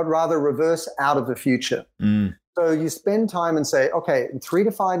 But rather reverse out of the future. So you spend time and say, okay, in 3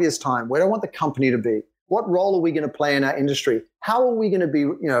 to 5 years' time, where do I want the company to be? What role are we going to play in our industry? How are we going to be,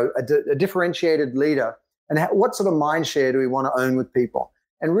 a differentiated leader? And what sort of mind share do we want to own with people?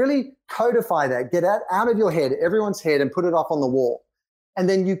 And really codify that, get out of your head, everyone's head, and put it up on the wall. And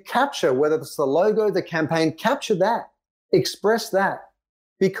then you capture, whether it's the logo, the campaign, capture that, express that,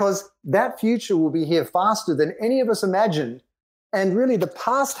 because that future will be here faster than any of us imagined. And really the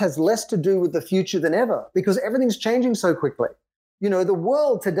past has less to do with the future than ever because everything's changing so quickly. The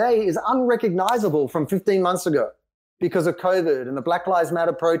world today is unrecognizable from 15 months ago because of COVID and the Black Lives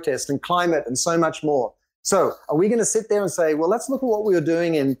Matter protest and climate and so much more. So are we going to sit there and say, well, let's look at what we were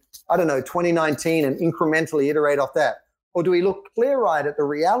doing in, 2019 and incrementally iterate off that? Or do we look clear-eyed at the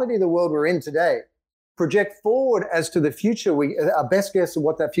reality of the world we're in today, project forward as to the future, our best guess of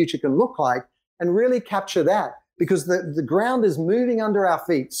what that future can look like, and really capture that? Because the ground is moving under our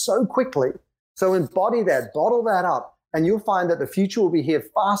feet so quickly. So embody that, bottle that up, and you'll find that the future will be here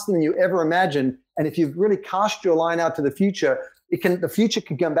faster than you ever imagined. And if you've really cast your line out to the future, the future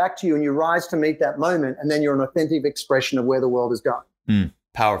can come back to you and you rise to meet that moment. And then you're an authentic expression of where the world is going.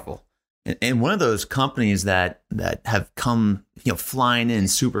 Powerful. And one of those companies that have come, flying in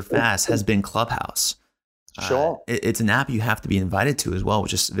super fast has been Clubhouse. Sure. It's an app you have to be invited to as well,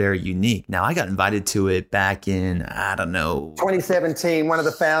 which is very unique. Now, I got invited to it back in, 2017, one of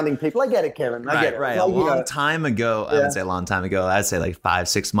the founding people. I get it, Kevin. I get it. Right. A long time ago. Yeah. I would say a long time ago. I'd say like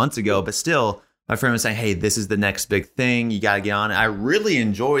 5-6 months ago. But still, my friend was saying, hey, this is the next big thing. You got to get on it. I really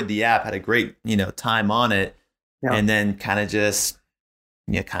enjoyed the app, had a great, time on it. Yeah. And then kind of just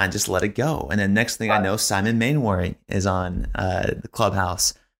let it go. And then next thing I know, Simon Mainwaring is on the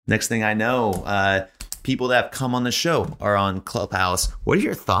Clubhouse. Next thing I know, people that have come on the show are on Clubhouse. What are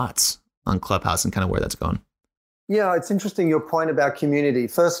your thoughts on Clubhouse and kind of where that's going? Yeah, it's interesting, your point about community.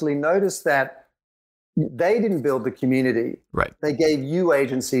 Firstly, notice that they didn't build the community. Right. They gave you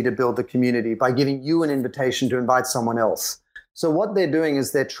agency to build the community by giving you an invitation to invite someone else. So what they're doing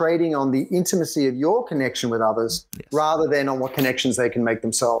is they're trading on the intimacy of your connection with others rather than on what connections they can make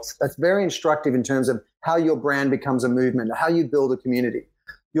themselves. That's very instructive in terms of how your brand becomes a movement, how you build a community.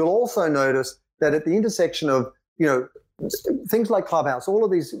 You'll also notice that at the intersection of, things like Clubhouse, all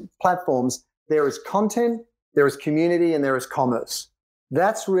of these platforms, there is content, there is community, and there is commerce.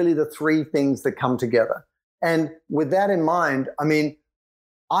 That's really the three things that come together. And with that in mind,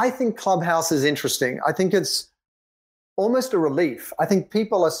 I think Clubhouse is interesting. I think it's almost a relief. I think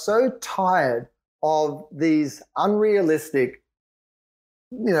people are so tired of these unrealistic,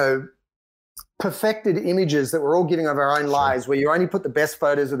 perfected images that we're all giving of our own lives, where you only put the best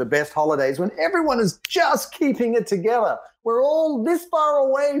photos of the best holidays when everyone is just keeping it together. We're all this far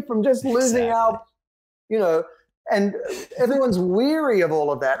away from just losing our, And everyone's weary of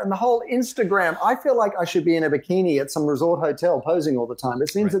all of that. And the whole Instagram, I feel like I should be in a bikini at some resort hotel posing all the time. It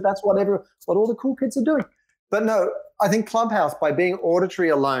seems that that's what all the cool kids are doing. But no, I think Clubhouse, by being auditory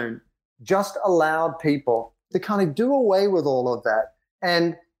alone, just allowed people to kind of do away with all of that.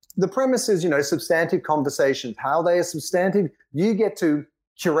 And the premise is, substantive conversations. How they are substantive, you get to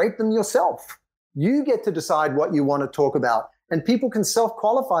curate them yourself. You get to decide what you want to talk about. And people can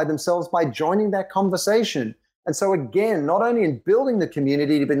self-qualify themselves by joining that conversation. And so again, not only in building the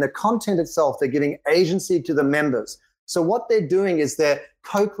community, but in the content itself, they're giving agency to the members. So what they're doing is they're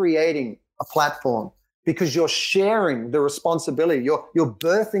co-creating a platform because you're sharing the responsibility. You're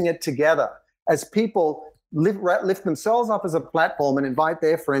birthing it together. As people lift themselves up as a platform and invite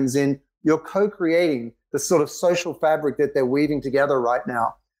their friends in, you're co-creating the sort of social fabric that they're weaving together right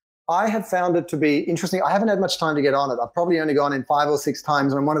now. I have found it to be interesting. I haven't had much time to get on it. I've probably only gone in 5 or 6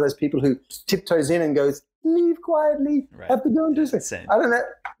 times, and I'm one of those people who tiptoes in and goes, leave quietly, have to go and do something. I don't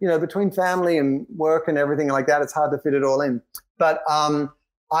know, between family and work and everything like that, it's hard to fit it all in. But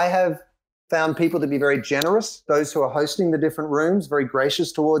I have found people to be very generous, those who are hosting the different rooms, very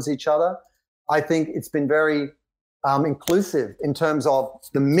gracious towards each other. I think it's been very inclusive in terms of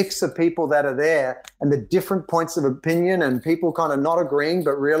the mix of people that are there and the different points of opinion and people kind of not agreeing,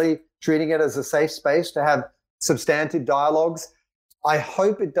 but really treating it as a safe space to have substantive dialogues. I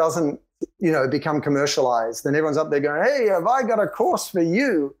hope it doesn't, become commercialized. And everyone's up there going, hey, have I got a course for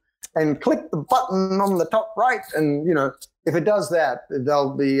you? And click the button on the top right. And, if it does that,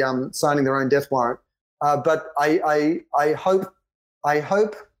 they'll be signing their own death warrant. But I hope,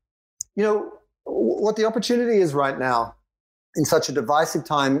 what the opportunity is right now in such a divisive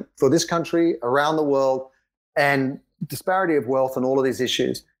time for this country, around the world, and disparity of wealth and all of these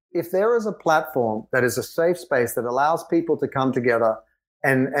issues. If there is a platform that is a safe space that allows people to come together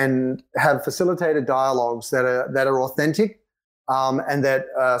and have facilitated dialogues that are authentic and that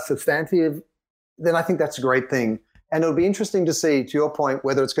are substantive, then I think that's a great thing. And it'll be interesting to see, to your point,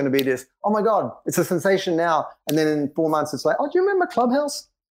 whether it's going to be this, oh my God, it's a sensation now. And then in 4 months, it's like, oh, do you remember Clubhouse?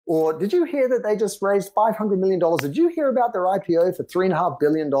 Or did you hear that they just raised $500 million? Did you hear about their IPO for $3.5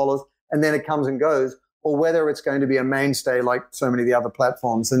 billion? And then it comes and goes. Or whether it's going to be a mainstay like so many of the other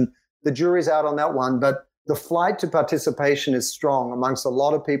platforms. And the jury's out on that one. But the flight to participation is strong amongst a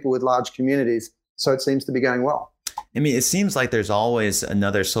lot of people with large communities. So it seems to be going well. I mean, it seems like there's always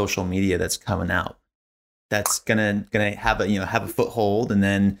another social media that's coming out that's gonna have a foothold, and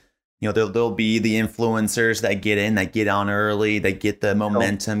then there'll be the influencers that get on early, that get the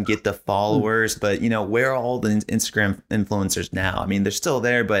momentum, get the followers. But where are all the Instagram influencers now? I mean, they're still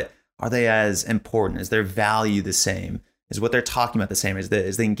there, but are they as important? Is their value the same? Is what they're talking about the same? Is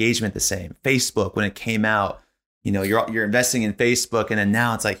the engagement the same? Facebook, when it came out, you're investing in Facebook, and then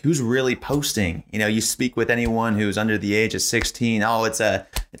now it's like, who's really posting? You speak with anyone who's under the age of 16. Oh,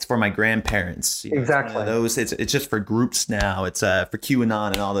 it's for my grandparents. Exactly. It's just for groups now. It's for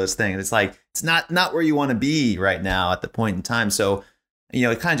QAnon and all those things. It's like, it's not where you want to be right now at the point in time. So,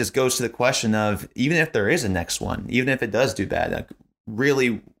 it kind of just goes to the question of, even if there is a next one, even if it does do bad, like,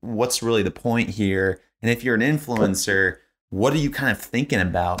 really, what's really the point here? And if you're an influencer, what are you kind of thinking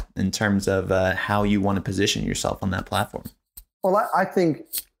about in terms of how you want to position yourself on that platform? Well, I think,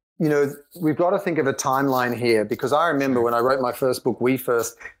 we've got to think of a timeline here, because I remember when I wrote my first book, We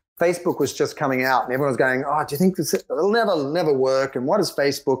First, Facebook was just coming out and everyone was going, oh, do you think it'll never work? And what is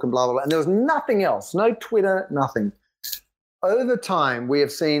Facebook and blah, blah, blah. And there was nothing else, no Twitter, nothing. Over time, we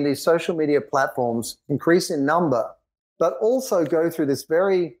have seen these social media platforms increase in number, but also go through this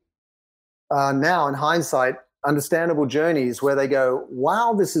very, now in hindsight, understandable journeys where they go,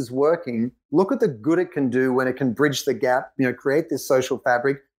 wow, this is working. Look at the good it can do when it can bridge the gap, create this social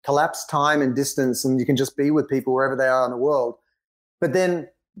fabric, collapse time and distance, and you can just be with people wherever they are in the world. But then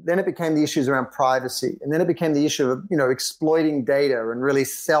it became the issues around privacy. And then it became the issue of, exploiting data and really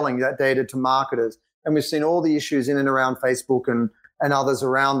selling that data to marketers. And we've seen all the issues in and around Facebook and others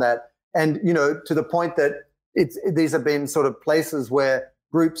around that. And, to the point that these have been sort of places where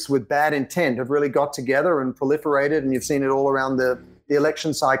groups with bad intent have really got together and proliferated, and you've seen it all around the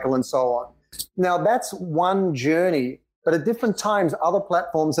election cycle and so on. Now, that's one journey, but at different times, other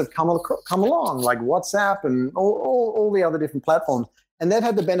platforms have come along, like WhatsApp and all the other different platforms. And they've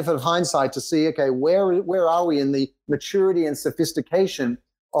had the benefit of hindsight to see, okay, where are we in the maturity and sophistication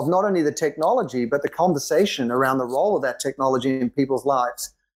of not only the technology, but the conversation around the role of that technology in people's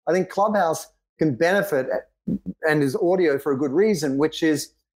lives. I think Clubhouse can benefit and is audio for a good reason, which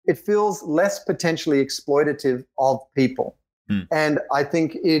is it feels less potentially exploitative of people. And I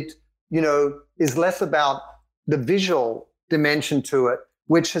think it, is less about the visual dimension to it,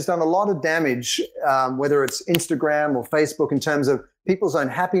 which has done a lot of damage, whether it's Instagram or Facebook, in terms of people's own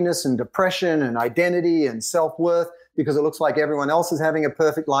happiness and depression and identity and self-worth, because it looks like everyone else is having a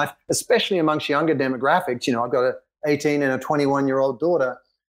perfect life, especially amongst younger demographics. You know, I've got an 18 and a 21-year-old daughter.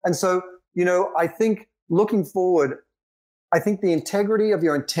 And so, you know, I think looking forward, I think the integrity of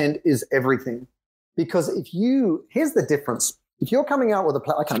your intent is everything. Because here's the difference. If you're coming out with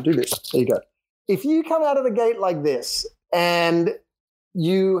I can't do this. There you go. If you come out of the gate like this and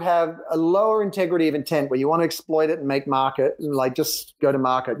you have a lower integrity of intent where you want to exploit it and make market, and like just go to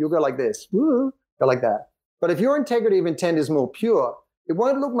market, you'll go like this, woo, go like that. But if your integrity of intent is more pure, it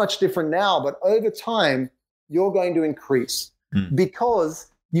won't look much different now, but over time, you're going to increase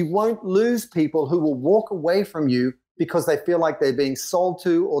because you won't lose people who will walk away from you because they feel like they're being sold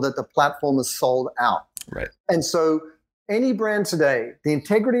to or that the platform is sold out. Right. And so any brand today, the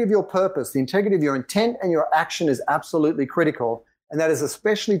integrity of your purpose, the integrity of your intent and your action is absolutely critical. And that is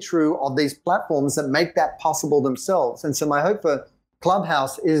especially true of these platforms that make that possible themselves. And so my hope for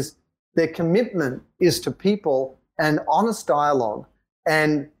Clubhouse is their commitment is to people and honest dialogue.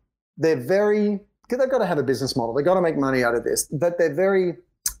 And they've got to have a business model. They've got to make money out of this, but they're very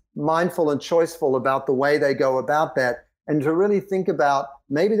mindful and choiceful about the way they go about that, and to really think about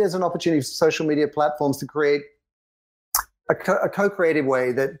maybe there's an opportunity for social media platforms to create a co-creative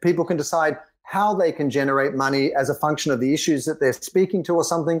way that people can decide how they can generate money as a function of the issues that they're speaking to or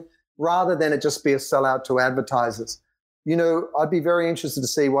something, rather than it just be a sellout to advertisers. You know, I'd be very interested to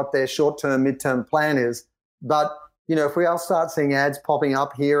see what their short-term, mid-term plan is. But, you know, if we all start seeing ads popping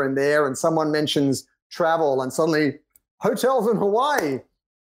up here and there and someone mentions travel and suddenly hotels in Hawaii,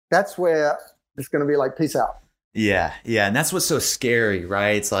 that's where it's going to be like, peace out. Yeah. Yeah. And that's what's so scary,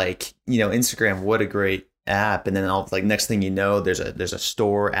 right? It's like, you know, Instagram, what a great app. And then next thing you know, there's a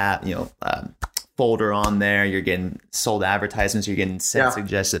store app, you know, folder on there. You're getting sold advertisements. You're getting sent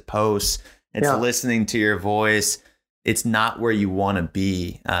suggested posts. It's listening to your voice. It's not where you want to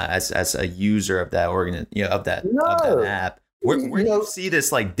be as a user of that of that app. Where do you see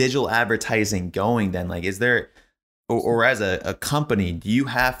this like digital advertising going then? Like, is there, or as a company, do you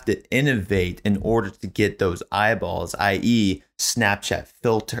have to innovate in order to get those eyeballs, i.e. Snapchat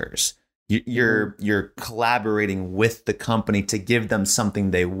filters? You're collaborating with the company to give them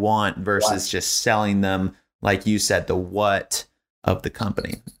something they want versus just selling them, like you said, the what of the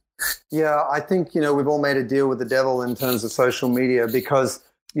company. Yeah, I think, you know, we've all made a deal with the devil in terms of social media because,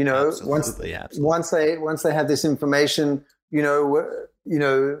 you know, absolutely. once they have this information, you know,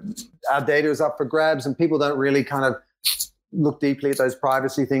 our data is up for grabs and people don't really kind of look deeply at those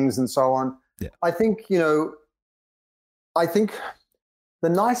privacy things and so on. Yeah. I think the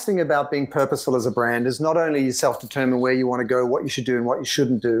nice thing about being purposeful as a brand is not only you self-determine where you want to go, what you should do and what you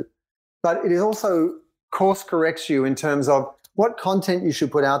shouldn't do, but it also course corrects you in terms of what content you should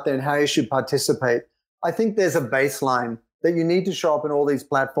put out there and how you should participate. I think there's a baseline that you need to show up in all these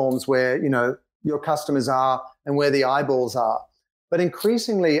platforms where, you know, your customers are and where the eyeballs are. But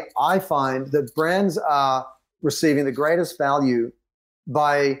increasingly, I find that brands are receiving the greatest value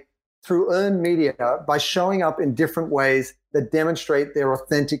through earned media, by showing up in different ways that demonstrate their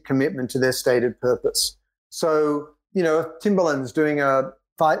authentic commitment to their stated purpose. So, you know, if Timberland's doing a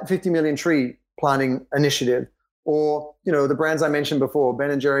 50 million tree planting initiative, or, you know, the brands I mentioned before,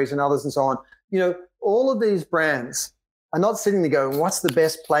 Ben & Jerry's and others and so on, you know, all of these brands are not sitting there going, what's the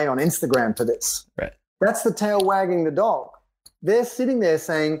best play on Instagram for this? Right. That's the tail wagging the dog. They're sitting there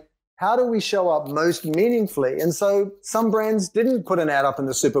saying, how do we show up most meaningfully? And so some brands didn't put an ad up in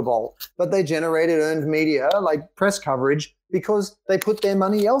the Super Bowl, but they generated earned media like press coverage because they put their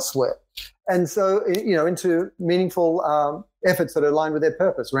money elsewhere. And so, you know, into meaningful efforts that are aligned with their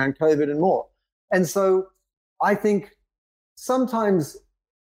purpose around COVID and more. And so I think sometimes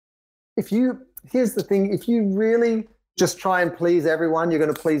here's the thing, if you really just try and please everyone, you're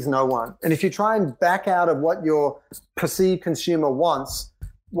going to please no one. And if you try and back out of what your perceived consumer wants,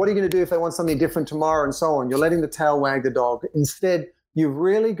 what are you going to do if they want something different tomorrow and so on? You're letting the tail wag the dog. Instead, you've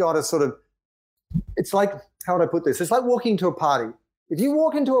really got to sort of, it's like, how would I put this? It's like walking to a party. If you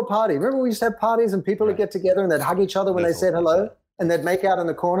walk into a party, remember we used to have parties and people would get together and they'd hug each other when they said hello and they'd make out in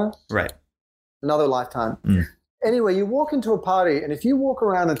the corner? Right. Another lifetime. Anyway, you walk into a party and if you walk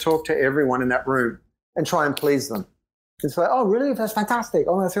around and talk to everyone in that room and try and please them, it's like, oh, really? That's fantastic.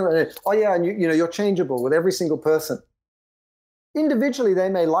 Oh, that's right. Oh, yeah, and you know, you're changeable with every single person. Individually, they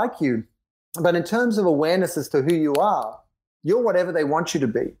may like you, but in terms of awareness as to who you are, you're whatever they want you to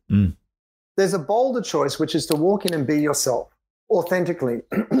be. There's a bolder choice, which is to walk in and be yourself authentically,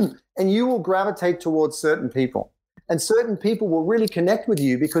 and you will gravitate towards certain people. And certain people will really connect with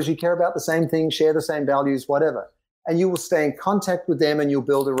you because you care about the same things, share the same values, whatever. and you will stay in contact with them and you'll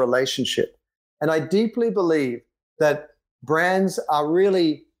build a relationship. And I deeply believe that brands are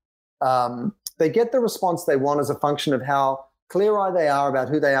really, they get the response they want as a function of how clear-eyed they are about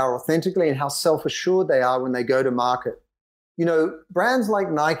who they are authentically and how self-assured they are when they go to market. You know, brands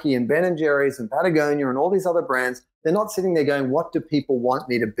like Nike and Ben & Jerry's and Patagonia and all these other brands, they're not sitting there going, what do people want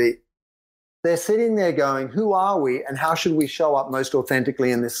me to be? They're sitting there going, who are we and how should we show up most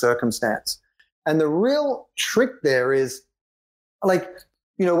authentically in this circumstance? And the real trick there is, like,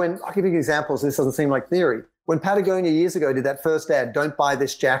 you know, when, I'll give you examples, this doesn't seem like theory. When Patagonia years ago did that first ad, don't buy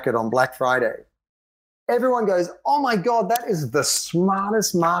this jacket on Black Friday, everyone goes, oh my God, that is the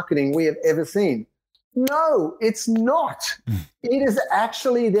smartest marketing we have ever seen. No, it's not. It is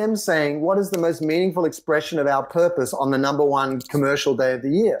actually them saying, what is the most meaningful expression of our purpose on the number one commercial day of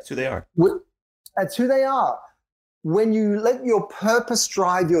the year? That's who they are. That's who they are. When you let your purpose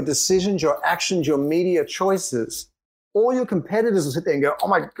drive your decisions, your actions, your media choices, all your competitors will sit there and go, oh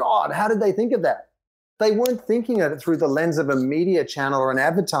my God, how did they think of that? They weren't thinking of it through the lens of a media channel or an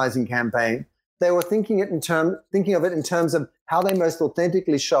advertising campaign. They were thinking of it in terms of how they most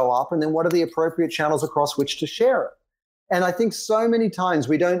authentically show up and then what are the appropriate channels across which to share it. And I think so many times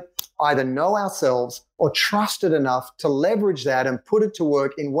we don't either know ourselves or trust it enough to leverage that and put it to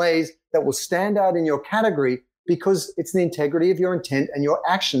work in ways that will stand out in your category because it's the integrity of your intent and your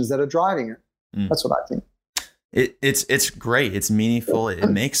actions that are driving it. That's what I think. It's great. It's meaningful. It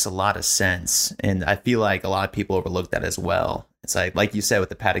makes a lot of sense. And I feel like a lot of people overlook that as well. It's like you said with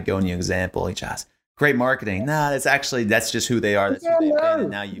the Patagonia example, just great marketing. Nah, that's just who they are. That's who they've been.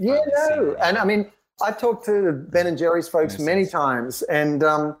 And now you And I mean, I've talked to Ben & Jerry's folks many times, and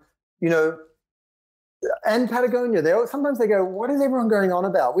you know, and Patagonia. Sometimes they go, "What is everyone going on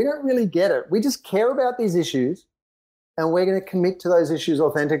about? We don't really get it. We just care about these issues, and we're going to commit to those issues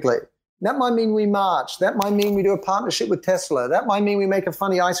authentically." That might mean we march. That might mean we do a partnership with Tesla. That might mean we make a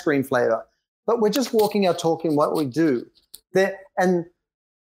funny ice cream flavor. But we're just walking our talk in what we do. And,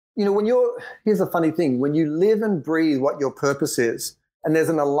 you know, here's the funny thing. When you live and breathe what your purpose is, and there's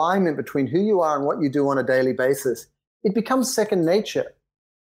an alignment between who you are and what you do on a daily basis, it becomes second nature.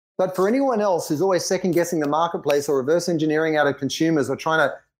 But for anyone else who's always second guessing the marketplace or reverse engineering out of consumers or trying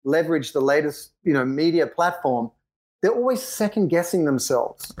to leverage the latest, you know, media platform, they're always second guessing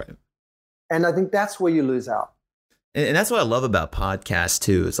themselves. Right. And I think that's where you lose out. And that's what I love about podcasts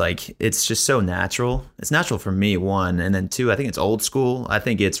too. It's like, it's just so natural. It's natural for me, one. And then two, I think it's old school. I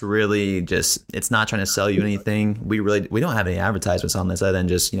think it's really just, it's not trying to sell you anything. We don't have any advertisements on this other than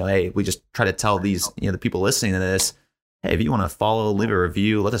just, you know, hey, we just try to tell these, you know, the people listening to this, hey, if you want to follow, leave a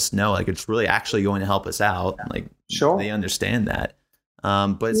review, let us know. Like, it's really actually going to help us out. Like, sure, they understand that.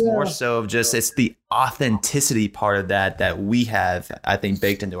 But it's more so of just, it's the authenticity part of that we have, I think,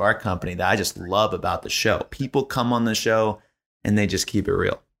 baked into our company that I just love about the show. People come on the show and they just keep it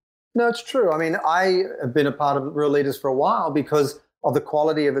real. No, it's true. I mean, I have been a part of Real Leaders for a while because of the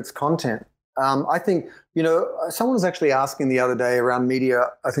quality of its content. I think, you know, someone was actually asking the other day around media,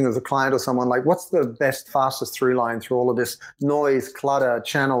 I think it was a client or someone, like, what's the best, fastest through line through all of this noise, clutter,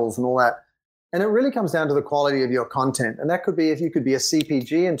 channels and all that? And it really comes down to the quality of your content. And that could be, if you could be a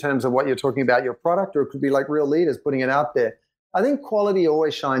CPG in terms of what you're talking about, your product, or it could be like Real Leaders putting it out there. I think quality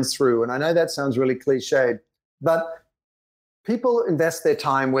always shines through. And I know that sounds really cliched, but people invest their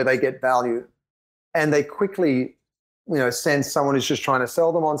time where they get value, and they quickly, you know, sense someone is just trying to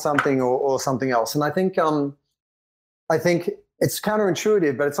sell them on something or something else. And I think it's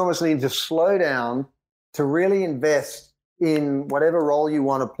counterintuitive, but it's almost needing to slow down to really invest in whatever role you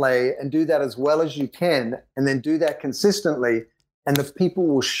want to play and do that as well as you can, and then do that consistently, and the people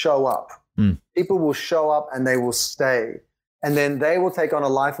will show up. People will show up and they will stay. And then they will take on a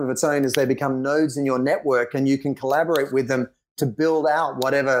life of its own as they become nodes in your network, and you can collaborate with them to build out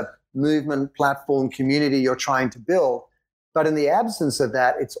whatever movement, platform, community you're trying to build. But in the absence of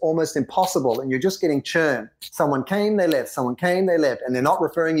that, it's almost impossible, and you're just getting churn. Someone came, they left, someone came, they left, and they're not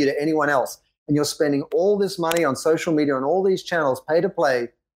referring you to anyone else. And you're spending all this money on social media and all these channels, pay to play,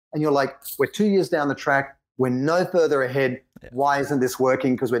 and you're like, we're 2 years down the track, we're no further ahead. Why isn't this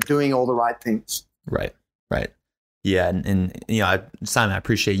working? Because we're doing all the right things. Right. Yeah, and you know, Simon, I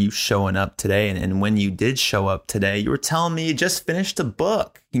appreciate you showing up today. And when you did show up today, you were telling me you just finished a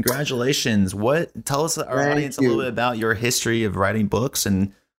book. Congratulations! Tell us, our audience, a little bit about your history of writing books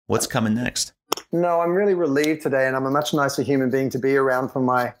and what's coming next. No, I'm really relieved today, and I'm a much nicer human being to be around for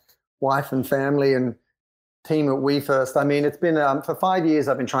my wife and family and team at WeFirst. I mean, it's been for 5 years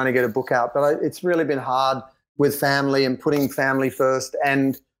I've been trying to get a book out, but it's really been hard with family and putting family first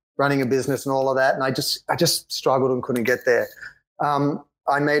and running a business and all of that. And I just struggled and couldn't get there.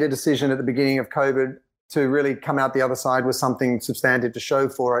 I made a decision at the beginning of COVID to really come out the other side with something substantive to show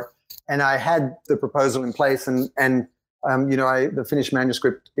for it. And I had the proposal in place, and the finished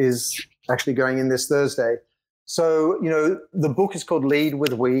manuscript is actually going in this Thursday. So, the book is called Lead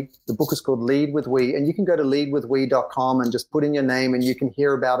with We. The book is called Lead with We, and you can go to leadwithwe.com and just put in your name, and you can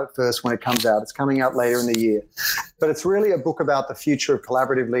hear about it first when it comes out. It's coming out later in the year. But it's really a book about the future of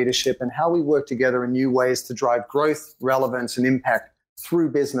collaborative leadership and how we work together in new ways to drive growth, relevance, and impact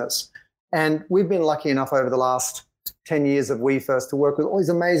through business. And we've been lucky enough over the last 10 years of We First to work with all these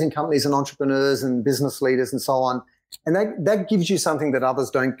amazing companies and entrepreneurs and business leaders and so on. And that gives you something that others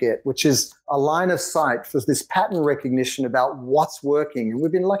don't get, which is a line of sight for this pattern recognition about what's working. And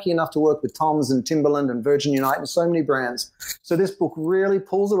we've been lucky enough to work with Tom's and Timberland and Virgin Unite and so many brands. So this book really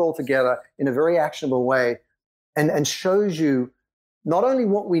pulls it all together in a very actionable way and shows you not only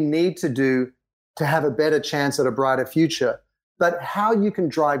what we need to do to have a better chance at a brighter future, but how you can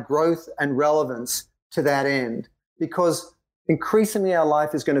drive growth and relevance to that end. Because increasingly, our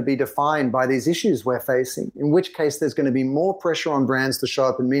life is going to be defined by these issues we're facing, in which case there's going to be more pressure on brands to show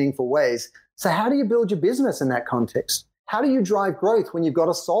up in meaningful ways. So how do you build your business in that context? How do you drive growth when you've got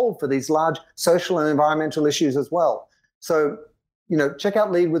to solve for these large social and environmental issues as well? So, check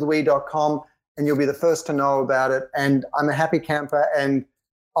out leadwithwe.com and you'll be the first to know about it. And I'm a happy camper. And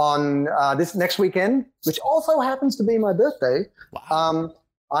on this next weekend, which also happens to be my birthday, wow.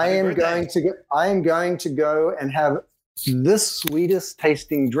 I am going to go and have the sweetest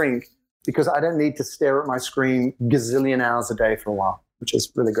tasting drink because I don't need to stare at my screen gazillion hours a day for a while, which is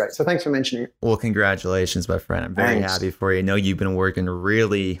really great. So thanks for mentioning it. Well, congratulations, my friend. I'm very happy for you. I know you've been working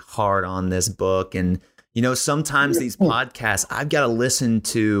really hard on this book, and sometimes these podcasts, I've got to listen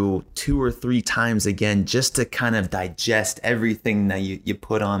to 2 or 3 times again just to kind of digest everything that you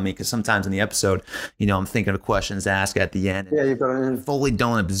put on me. Because sometimes in the episode, I'm thinking of questions asked at the end. Yeah, you've got to fully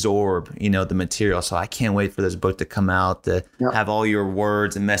don't absorb, the material. So I can't wait for this book to come out, to have all your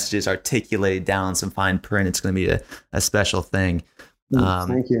words and messages articulated down in some fine print. It's going to be a special thing.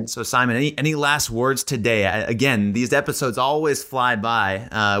 Thank you. So Simon, any last words today? Again, these episodes always fly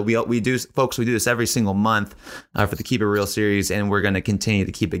by. We do this every single month for the Keep It Real series, and we're going to continue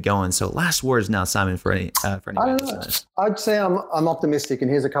to keep it going. So last words now, Simon, for any listeners. I'd say I'm optimistic, and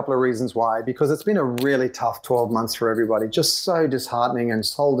here's a couple of reasons why. Because it's been a really tough 12 months for everybody, just so disheartening and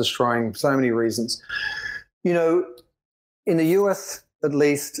soul destroying for so many reasons. In the US, at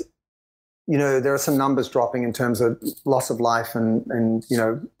least, there are some numbers dropping in terms of loss of life and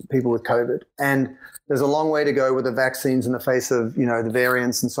people with COVID. And there's a long way to go with the vaccines in the face of, the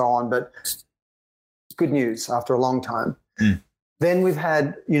variants and so on. But good news after a long time. Then we've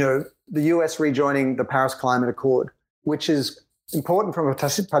had, the US rejoining the Paris Climate Accord, which is important from a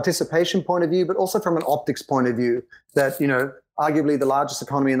participation point of view, but also from an optics point of view that, arguably the largest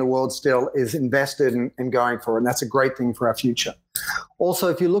economy in the world still is invested and going for it. And that's a great thing for our future. Also,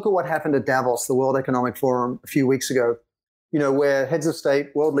 if you look at what happened at Davos, the World Economic Forum, a few weeks ago, where heads of state,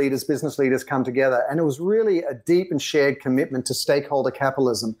 world leaders, business leaders come together, and it was really a deep and shared commitment to stakeholder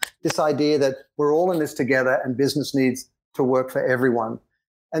capitalism, this idea that we're all in this together and business needs to work for everyone.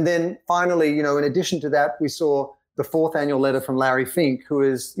 And then finally, in addition to that, we saw the 4th annual letter from Larry Fink, who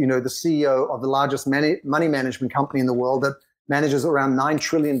is, the CEO of the largest money management company in the world that manages around $9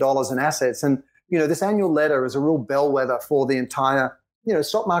 trillion in assets. And, this annual letter is a real bellwether for the entire,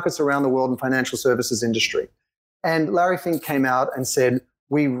 stock markets around the world and financial services industry. And Larry Fink came out and said,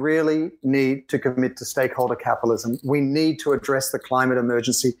 we really need to commit to stakeholder capitalism. We need to address the climate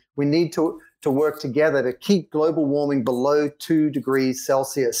emergency. We need to work together to keep global warming below 2 degrees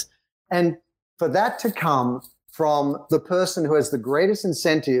Celsius. And for that to come from the person who has the greatest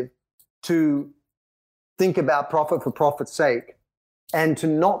incentive to think about profit for profit's sake and to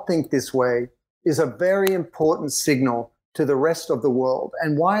not think this way is a very important signal to the rest of the world.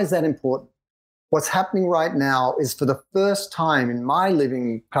 And why is that important? What's happening right now is, for the first time in my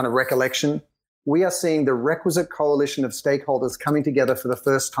living kind of recollection, we are seeing the requisite coalition of stakeholders coming together for the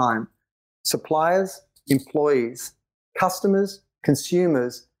first time. Suppliers, employees, customers,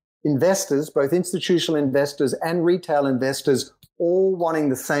 consumers, investors, both institutional investors and retail investors, all wanting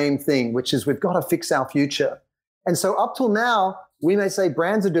the same thing, which is we've got to fix our future. And so up till now, we may say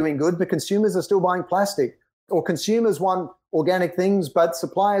brands are doing good, but consumers are still buying plastic, or consumers want organic things, but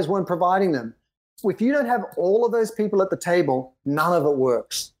suppliers weren't providing them. If you don't have all of those people at the table, none of it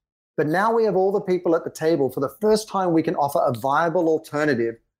works. But now we have all the people at the table. For the first time, we can offer a viable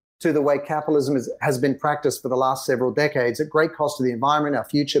alternative to the way capitalism has been practiced for the last several decades at great cost to the environment, our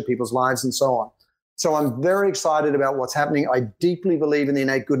future, people's lives, and so on. So I'm very excited about what's happening. I deeply believe in the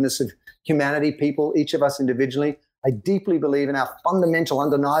innate goodness of humanity, people, each of us individually. I deeply believe in our fundamental,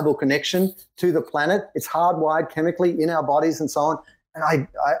 undeniable connection to the planet. It's hardwired chemically in our bodies and so on. And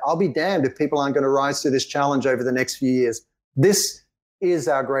I'll be damned if people aren't going to rise to this challenge over the next few years. This is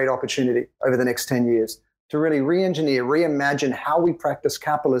our great opportunity over the next 10 years to really re-engineer, reimagine how we practice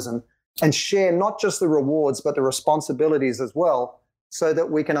capitalism and share not just the rewards, but the responsibilities as well, so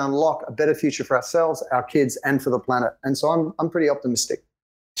that we can unlock a better future for ourselves, our kids, and for the planet. And so I'm pretty optimistic.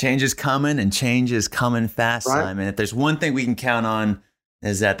 Change is coming, and change is coming fast, right, Simon. If there's one thing we can count on,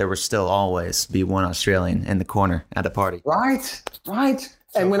 is that there will still always be one Australian in the corner at the party. Right.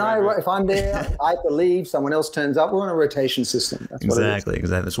 And if I'm there, I have to leave, someone else turns up. We're on a rotation system. That's exactly.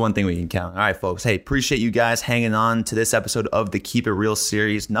 That's one thing we can count on. All right, folks. Hey, appreciate you guys hanging on to this episode of the Keep It Real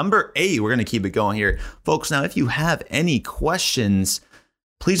series. Number 8, we're going to keep it going here. Folks, now, if you have any questions,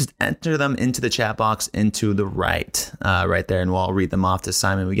 please enter them into the chat box into the right there, and we'll read them off to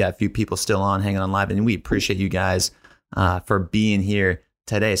Simon. We got a few people still on, hanging on live, and we appreciate you guys for being here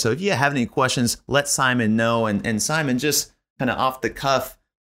today. So if you have any questions, let Simon know. And Simon, just kind of off the cuff,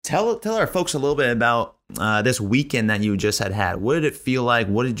 tell our folks a little bit about this weekend that you just had. What did it feel like?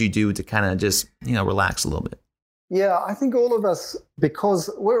 What did you do to kind of just, relax a little bit? Yeah, I think all of us, because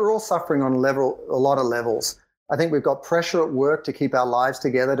we're all suffering on a lot of levels. I think we've got pressure at work to keep our lives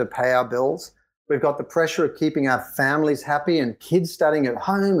together, to pay our bills. We've got the pressure of keeping our families happy and kids studying at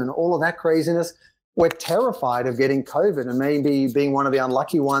home and all of that craziness. We're terrified of getting COVID and maybe being one of the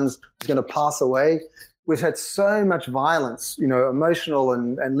unlucky ones who's going to pass away. We've had so much violence, emotional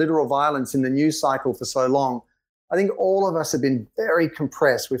and literal violence in the news cycle for so long. I think all of us have been very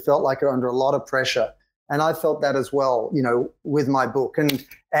compressed. We felt like we're under a lot of pressure. And I felt that as well, with my book.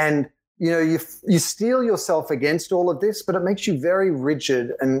 And you steel yourself against all of this, but it makes you very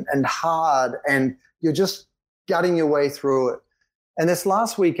rigid and hard, and you're just gutting your way through it. And this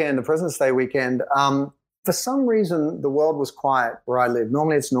last weekend, the President's Day weekend, for some reason, the world was quiet where I live.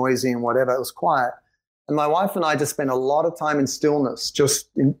 Normally it's noisy and whatever, it was quiet. And my wife and I just spent a lot of time in stillness, just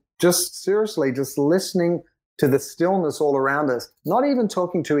seriously, just listening to the stillness all around us, not even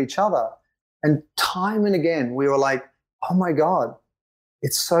talking to each other. And time and again, we were like, oh my God,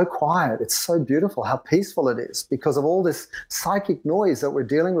 it's so quiet. It's so beautiful how peaceful it is because of all this psychic noise that we're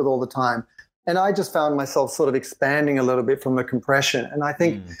dealing with all the time. And I just found myself sort of expanding a little bit from the compression. And I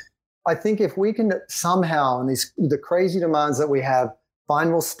think if we can somehow, in the crazy demands that we have,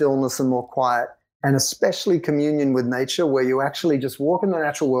 find more stillness and more quiet, and especially communion with nature, where you actually just walk in the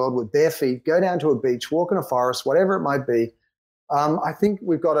natural world with bare feet, go down to a beach, walk in a forest, whatever it might be. I think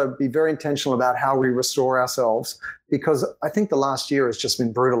we've got to be very intentional about how we restore ourselves, because I think the last year has just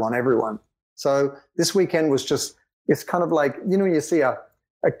been brutal on everyone. So this weekend was it's kind of like, you see a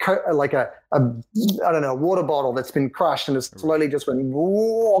water bottle that's been crushed and it's slowly just went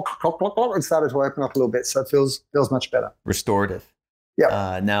and started to open up a little bit. So it feels much better. Restorative.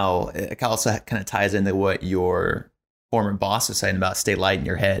 Yeah. Now it also kind of ties into what your former boss is saying about stay light in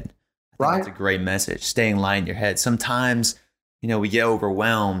your head. Right. That's a great message. Staying light in your head. Sometimes, we get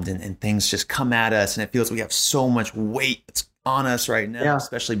overwhelmed and things just come at us and it feels like we have so much weight that's on us right now,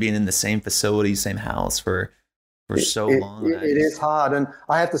 especially being in the same facility, same house for so long. It is hard. And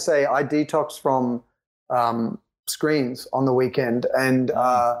I have to say, I detoxed from screens on the weekend, and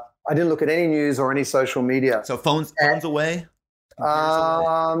I didn't look at any news or any social media. So phones away?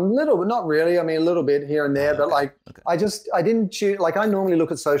 Little, but not really. I mean, a little bit here and there, but I didn't choose. Like, I normally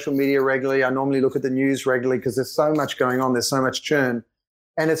look at social media regularly. I normally look at the news regularly because there's so much going on. There's so much churn,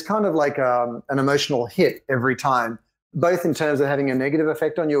 and it's kind of like an emotional hit every time, both in terms of having a negative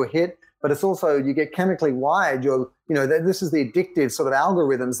effect on your hit, but it's also, you get chemically wired. This is the addictive sort of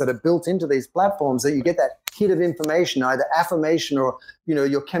algorithms that are built into these platforms, that you get that hit of information, either affirmation or,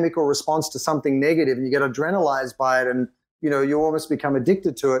 your chemical response to something negative, and you get adrenalized by it, and you almost become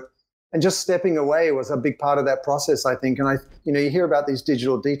addicted to it. And just stepping away was a big part of that process, I think. And you hear about these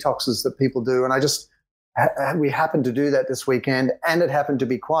digital detoxes that people do. And we happened to do that this weekend, and it happened to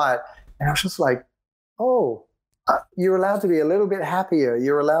be quiet. And I was just like, you're allowed to be a little bit happier.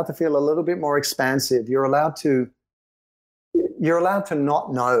 You're allowed to feel a little bit more expansive. You're allowed to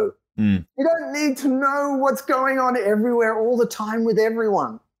not know. You don't need to know what's going on everywhere all the time with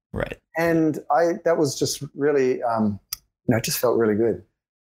everyone. Right. And that was just really, it just felt really good.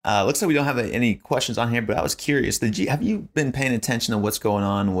 Looks like we don't have any questions on here, but I was curious. Have you been paying attention to what's going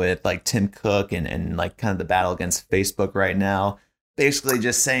on with like Tim Cook and like kind of the battle against Facebook right now? Basically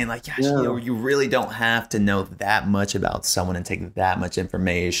just saying like, gosh, you really don't have to know that much about someone and take that much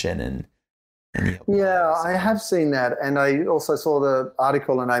information. And I have seen that. And I also saw the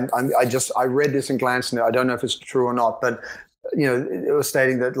article, and I read this and glanced at it. I don't know if it's true or not, but it was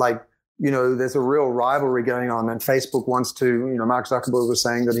stating that, like, there's a real rivalry going on, and Facebook wants to, Mark Zuckerberg was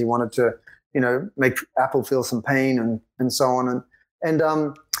saying that he wanted to, make Apple feel some pain and so on. And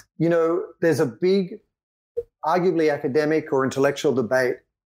there's a big, arguably academic or intellectual debate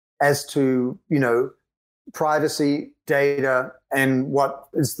as to, privacy, data, and what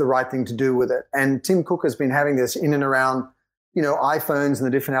is the right thing to do with it. And Tim Cook has been having this in and around, iPhones and the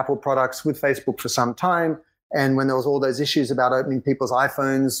different Apple products with Facebook for some time. And when there was all those issues about opening people's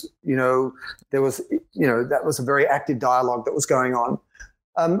iPhones, there was, that was a very active dialogue that was going on.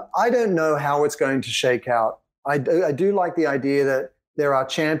 I don't know how it's going to shake out. I do like the idea that there are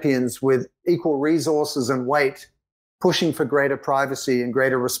champions with equal resources and weight pushing for greater privacy and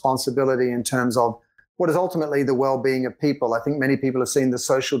greater responsibility in terms of what is ultimately the well-being of people. I think many people have seen The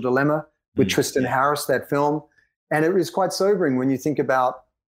Social Dilemma with Tristan Harris, that film. And it is quite sobering when you think about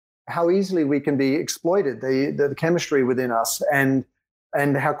how easily we can be exploited, the chemistry within us, and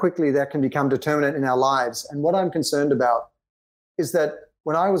how quickly that can become determinant in our lives. And what I'm concerned about is that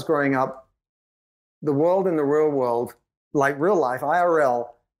when I was growing up, the world in the real world, like real life, IRL,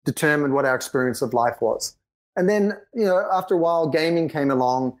 determined what our experience of life was. And then, after a while, gaming came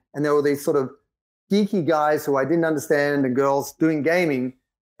along, and there were these sort of geeky guys who I didn't understand, and girls doing gaming,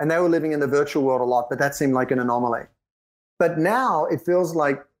 and they were living in the virtual world a lot, but that seemed like an anomaly. But now it feels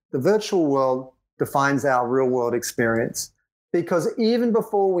like the virtual world defines our real world experience, because even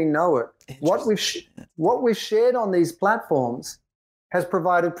before we know it, what we've shared on these platforms has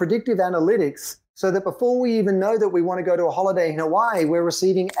provided predictive analytics so that before we even know that we want to go to a holiday in Hawaii, we're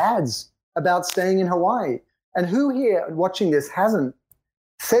receiving ads about staying in Hawaii. And who here watching this hasn't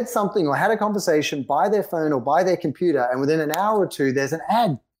said something or had a conversation by their phone or by their computer, and within an hour or two, there's an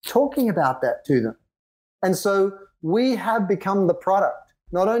ad talking about that to them? And so we have become the product,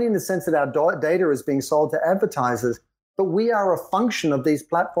 not only in the sense that our data is being sold to advertisers, but we are a function of these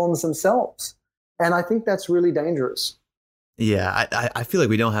platforms themselves. And I think that's really dangerous. Yeah, I feel like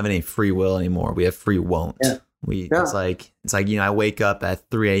we don't have any free will anymore. We have free won't. Yeah. It's like, I wake up at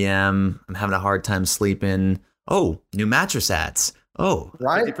 3 a.m. I'm having a hard time sleeping. Oh, new mattress ads. Oh,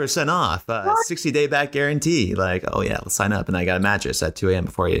 right. 50% off, 60-day back guarantee. Like, oh yeah, let's sign up. And I got a mattress at 2 a.m.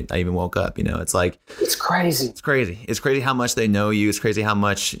 before I even woke up. It's like, it's crazy. It's crazy. It's crazy how much they know you. It's crazy how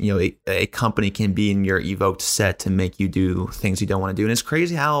much, a company can be in your evoked set to make you do things you don't want to do. And it's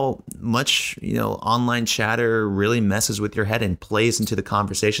crazy how much, online chatter really messes with your head and plays into the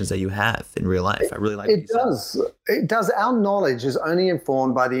conversations that you have in real life. I really like it. It does. Our knowledge is only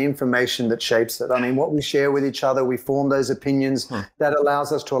informed by the information that shapes it. I mean, what we share with each other, we form those opinions. That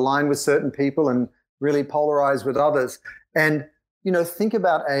allows us to align with certain people and really polarize with others. And, think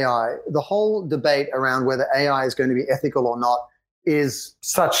about AI. The whole debate around whether AI is going to be ethical or not is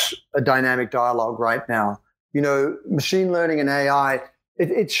such a dynamic dialogue right now. Machine learning and AI,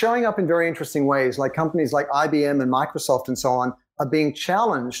 it's showing up in very interesting ways. Like companies like IBM and Microsoft and so on are being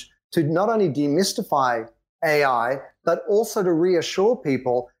challenged to not only demystify AI, but also to reassure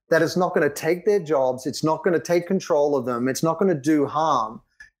people that it's not going to take their jobs, it's not going to take control of them, it's not going to do harm.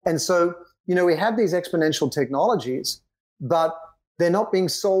 And so, we have these exponential technologies, but they're not being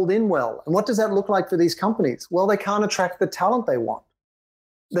sold in well. And what does that look like for these companies? Well, they can't attract the talent they want.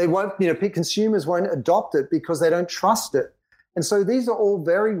 They won't, consumers won't adopt it because they don't trust it. And so these are all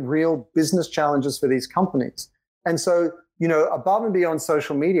very real business challenges for these companies. And so, above and beyond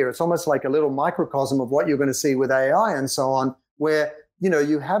social media, it's almost like a little microcosm of what you're going to see with AI and so on, where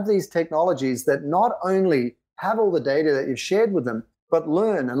you have these technologies that not only have all the data that you've shared with them, but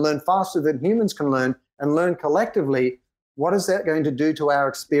learn faster than humans can learn, and learn collectively. What is that going to do to our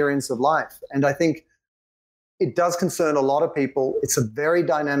experience of life? And I think it does concern a lot of people. It's a very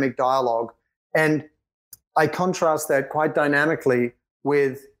dynamic dialogue. And I contrast that quite dynamically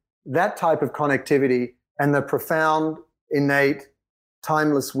with that type of connectivity and the profound, innate,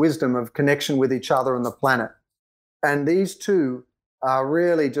 timeless wisdom of connection with each other and the planet. And these two are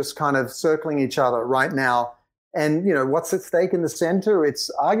really just kind of circling each other right now. And, what's at stake in the center?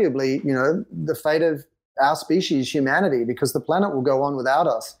 It's arguably, the fate of our species, humanity, because the planet will go on without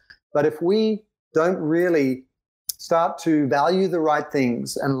us. But if we don't really start to value the right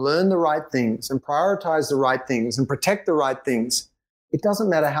things and learn the right things and prioritize the right things and protect the right things, it doesn't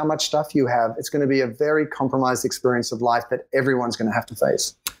matter how much stuff you have. It's going to be a very compromised experience of life that everyone's going to have to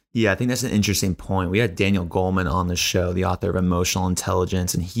face. Yeah, I think that's an interesting point. We had Daniel Goleman on the show, the author of Emotional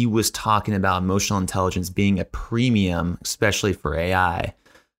Intelligence, and he was talking about emotional intelligence being a premium, especially for AI.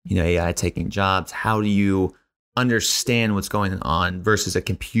 AI taking jobs. How do you understand what's going on versus a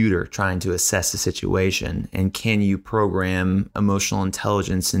computer trying to assess the situation? And can you program emotional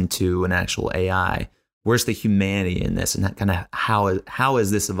intelligence into an actual AI? where's the humanity in this, and kind of how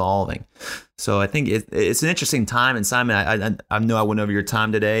is this evolving? So I think it's an interesting time. And Simon, I know I went over your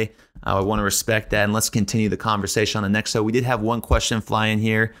time today. I want to respect that, and let's continue the conversation on the next. So we did have one question fly in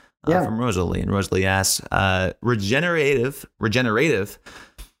here from Rosalie, and Rosalie asks, Regenerative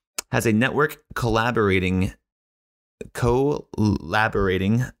has a network collaborating,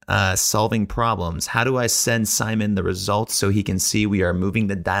 solving problems. How do I send Simon the results so he can see we are moving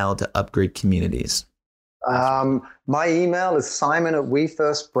the dial to upgrade communities? My email is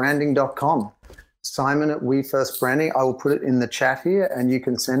simon@wefirstbranding.com. Simon@wefirstbranding. I will put it in the chat here and you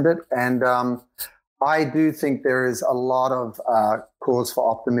can send it. And I do think there is a lot of cause for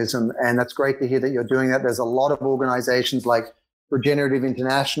optimism, and that's great to hear that you're doing that. There's a lot of organizations like Regenerative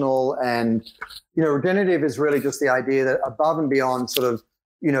International, and regenerative is really just the idea that above and beyond sort of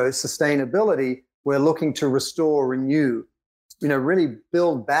sustainability, we're looking to restore, renew, really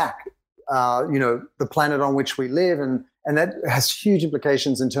build back the planet on which we live, and that has huge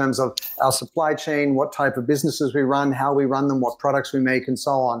implications in terms of our supply chain, what type of businesses we run, how we run them, what products we make, and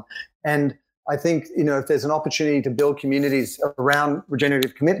so on. And I think if there's an opportunity to build communities around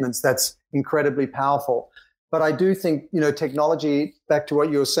regenerative commitments, that's incredibly powerful. But I do think, technology, back to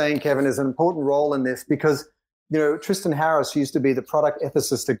what you were saying, Kevin, is an important role in this because, Tristan Harris used to be the product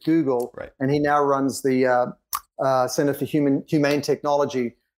ethicist at Google, right, and he now runs the Center for Humane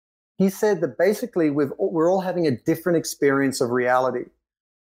Technology. He said that basically we're all having a different experience of reality.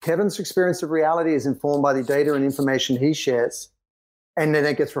 Kevin's experience of reality is informed by the data and information he shares, and then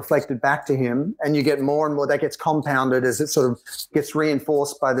it gets reflected back to him, and you get more and more, that gets compounded as it sort of gets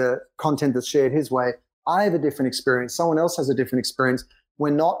reinforced by the content that's shared his way. I have a different experience. Someone else has a different experience. We're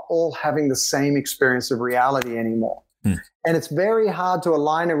not all having the same experience of reality anymore. And it's very hard to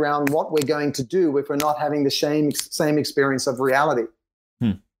align around what we're going to do if we're not having the same experience of reality.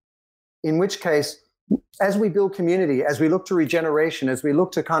 In which case, as we build community, as we look to regeneration, as we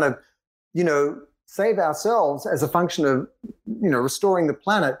look to kind of, save ourselves as a function of, restoring the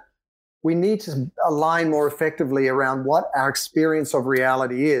planet, we need to align more effectively around what our experience of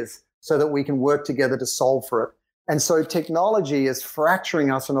reality is, so that we can work together to solve for it. And so technology is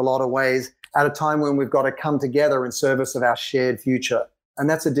fracturing us in a lot of ways at a time when we've got to come together in service of our shared future. And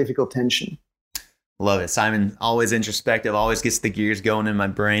that's a difficult tension. Love it. Simon, always introspective, always gets the gears going in my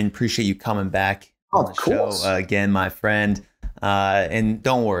brain. Appreciate you coming back on the show again, my friend. And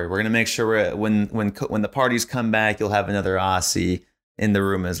don't worry, we're going to make sure when the parties come back, you'll have another Aussie in the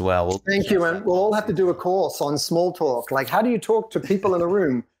room as well. Thank you. And we'll all have to do a course on small talk. Like, how do you talk to people in the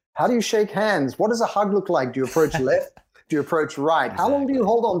room? How do you shake hands? What does a hug look like? Do you approach left? Do you approach right? How long do you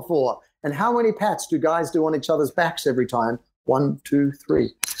hold on for? And how many pats do guys do on each other's backs every time? 1, 2,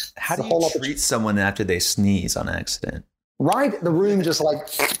 3. How do you treat someone after they sneeze on accident? Right? The room just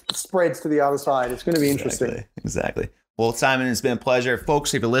spreads to the other side. It's going to be interesting. Exactly. Well, Simon, it's been a pleasure.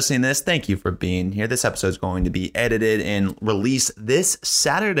 Folks, if you're listening to this, thank you for being here. This episode is going to be edited and released this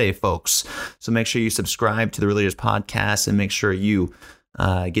Saturday, folks. So make sure you subscribe to the Real Leaders Podcast and make sure you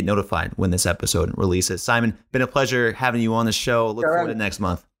get notified when this episode releases. Simon, been a pleasure having you on the show. Look forward to next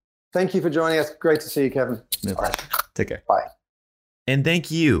month. Thank you for joining us. Great to see you, Kevin. Right. Take care. Bye. And thank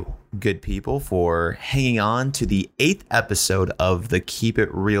you, good people, for hanging on to the 8th episode of the Keep It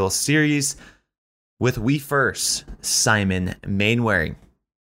Real series with We First, Simon Mainwaring.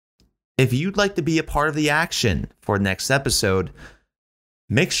 If you'd like to be a part of the action for next episode,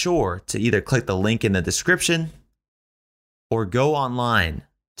 make sure to either click the link in the description or go online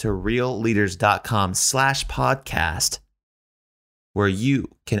to realleaders.com/podcast, where you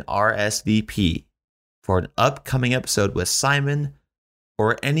can RSVP for an upcoming episode with Simon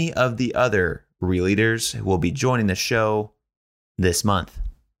or any of the other Real Leaders who will be joining the show this month.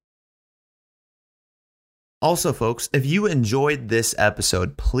 Also, folks, if you enjoyed this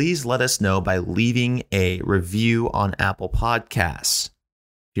episode, please let us know by leaving a review on Apple Podcasts.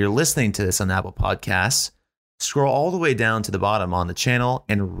 If you're listening to this on Apple Podcasts, scroll all the way down to the bottom on the channel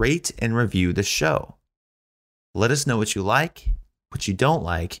and rate and review the show. Let us know what you like, what you don't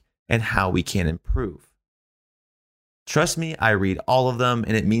like, and how we can improve. Trust me, I read all of them,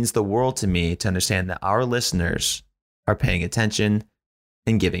 and it means the world to me to understand that our listeners are paying attention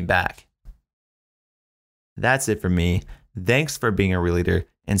and giving back. That's it for me. Thanks for being a Real Leader,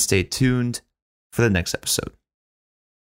 and stay tuned for the next episode.